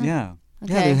like, Yeah.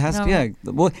 Okay, Yeah, it has to. Yeah,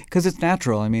 well, because it's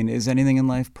natural. I mean, is anything in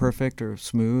life perfect or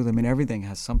smooth? I mean, everything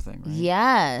has something, right?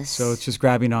 Yes. So it's just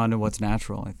grabbing on to what's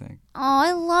natural, I think. Oh,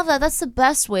 I love that. That's the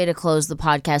best way to close the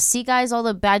podcast. See, guys, all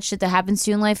the bad shit that happens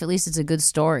to you in life, at least it's a good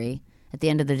story at the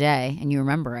end of the day, and you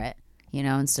remember it.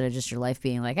 Instead of just your life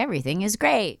being like, everything is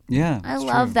great. Yeah. I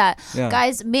love that. Yeah.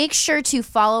 Guys, make sure to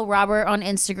follow Robert on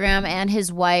Instagram and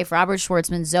his wife, Robert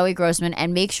Schwartzman, Zoe Grossman,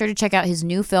 and make sure to check out his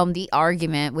new film, The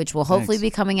Argument, which will hopefully be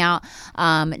coming out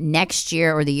next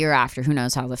year or the year after. Who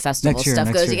knows how the festival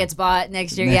stuff goes. It gets bought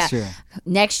next year.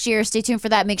 Next year. Stay tuned for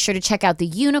that. Make sure to check out The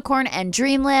Unicorn and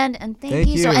Dreamland. And thank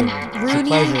you. And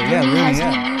Rooney, Rooney has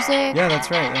new music. Yeah,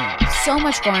 that's right. Yeah. So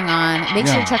much going on. Make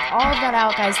sure to check all of that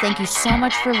out, guys. Thank you so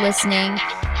much for listening.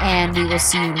 And we will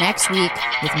see you next week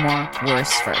with more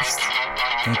Worse First.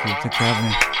 Thank you. Thanks for having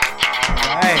me.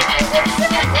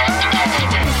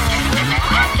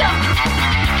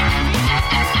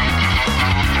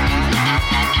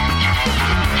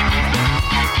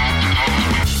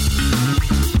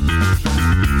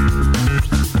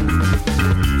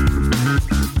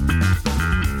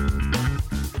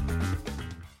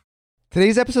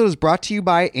 Today's episode is brought to you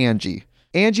by Angie.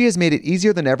 Angie has made it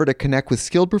easier than ever to connect with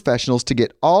skilled professionals to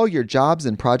get all your jobs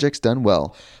and projects done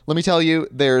well. Let me tell you,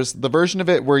 there's the version of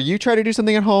it where you try to do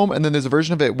something at home, and then there's a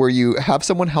version of it where you have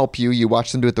someone help you, you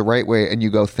watch them do it the right way, and you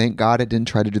go, thank God I didn't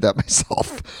try to do that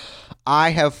myself.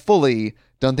 I have fully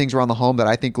done things around the home that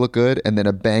I think look good, and then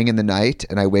a bang in the night,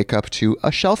 and I wake up to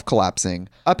a shelf collapsing,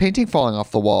 a painting falling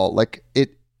off the wall.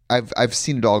 I've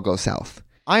seen it all go south.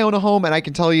 I own a home, and I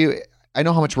can tell you, I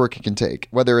know how much work it can take.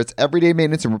 Whether it's everyday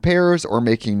maintenance and repairs or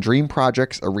making dream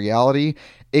projects a reality,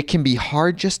 it can be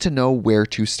hard just to know where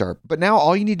to start. But now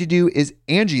all you need to do is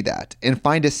Angie that and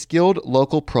find a skilled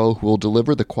local pro who will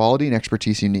deliver the quality and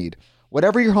expertise you need.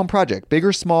 Whatever your home project, big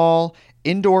or small,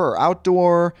 indoor or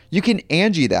outdoor, you can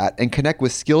Angie that and connect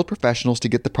with skilled professionals to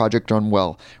get the project done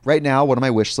well. Right now, one of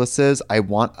my wish lists is I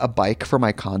want a bike for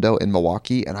my condo in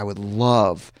Milwaukee, and I would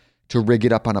love to rig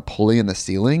it up on a pulley in the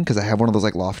ceiling because I have one of those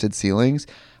lofted ceilings,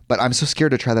 but I'm so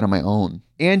scared to try that on my own.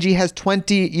 Angie has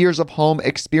 20 years of home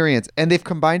experience, and they've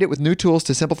combined it with new tools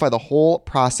to simplify the whole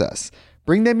process.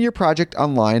 Bring them your project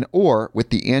online or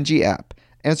with the Angie app.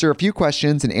 Answer a few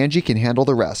questions and Angie can handle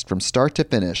the rest from start to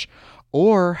finish,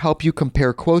 or help you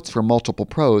compare quotes from multiple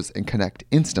pros and connect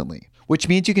instantly, which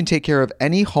means you can take care of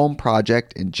any home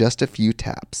project in just a few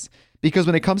taps. Because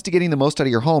when it comes to getting the most out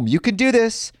of your home, you can do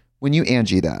this when you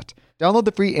Angie that. Download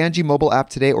the free Angie mobile app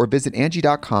today or visit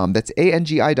Angie.com. That's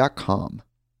ANGI.com.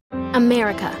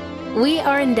 America. We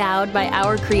are endowed by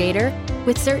our Creator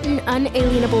with certain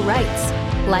unalienable rights: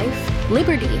 life,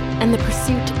 liberty, and the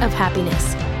pursuit of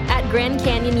happiness. At Grand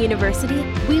Canyon University,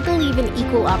 we believe in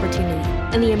equal opportunity,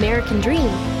 and the American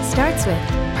dream starts with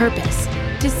purpose.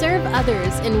 To serve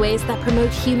others in ways that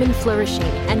promote human flourishing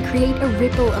and create a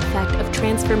ripple effect of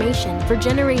transformation for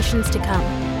generations to come.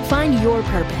 Find your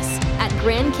purpose at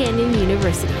Grand Canyon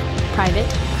University. Private,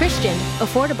 Christian,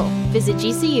 affordable. Visit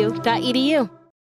gcu.edu.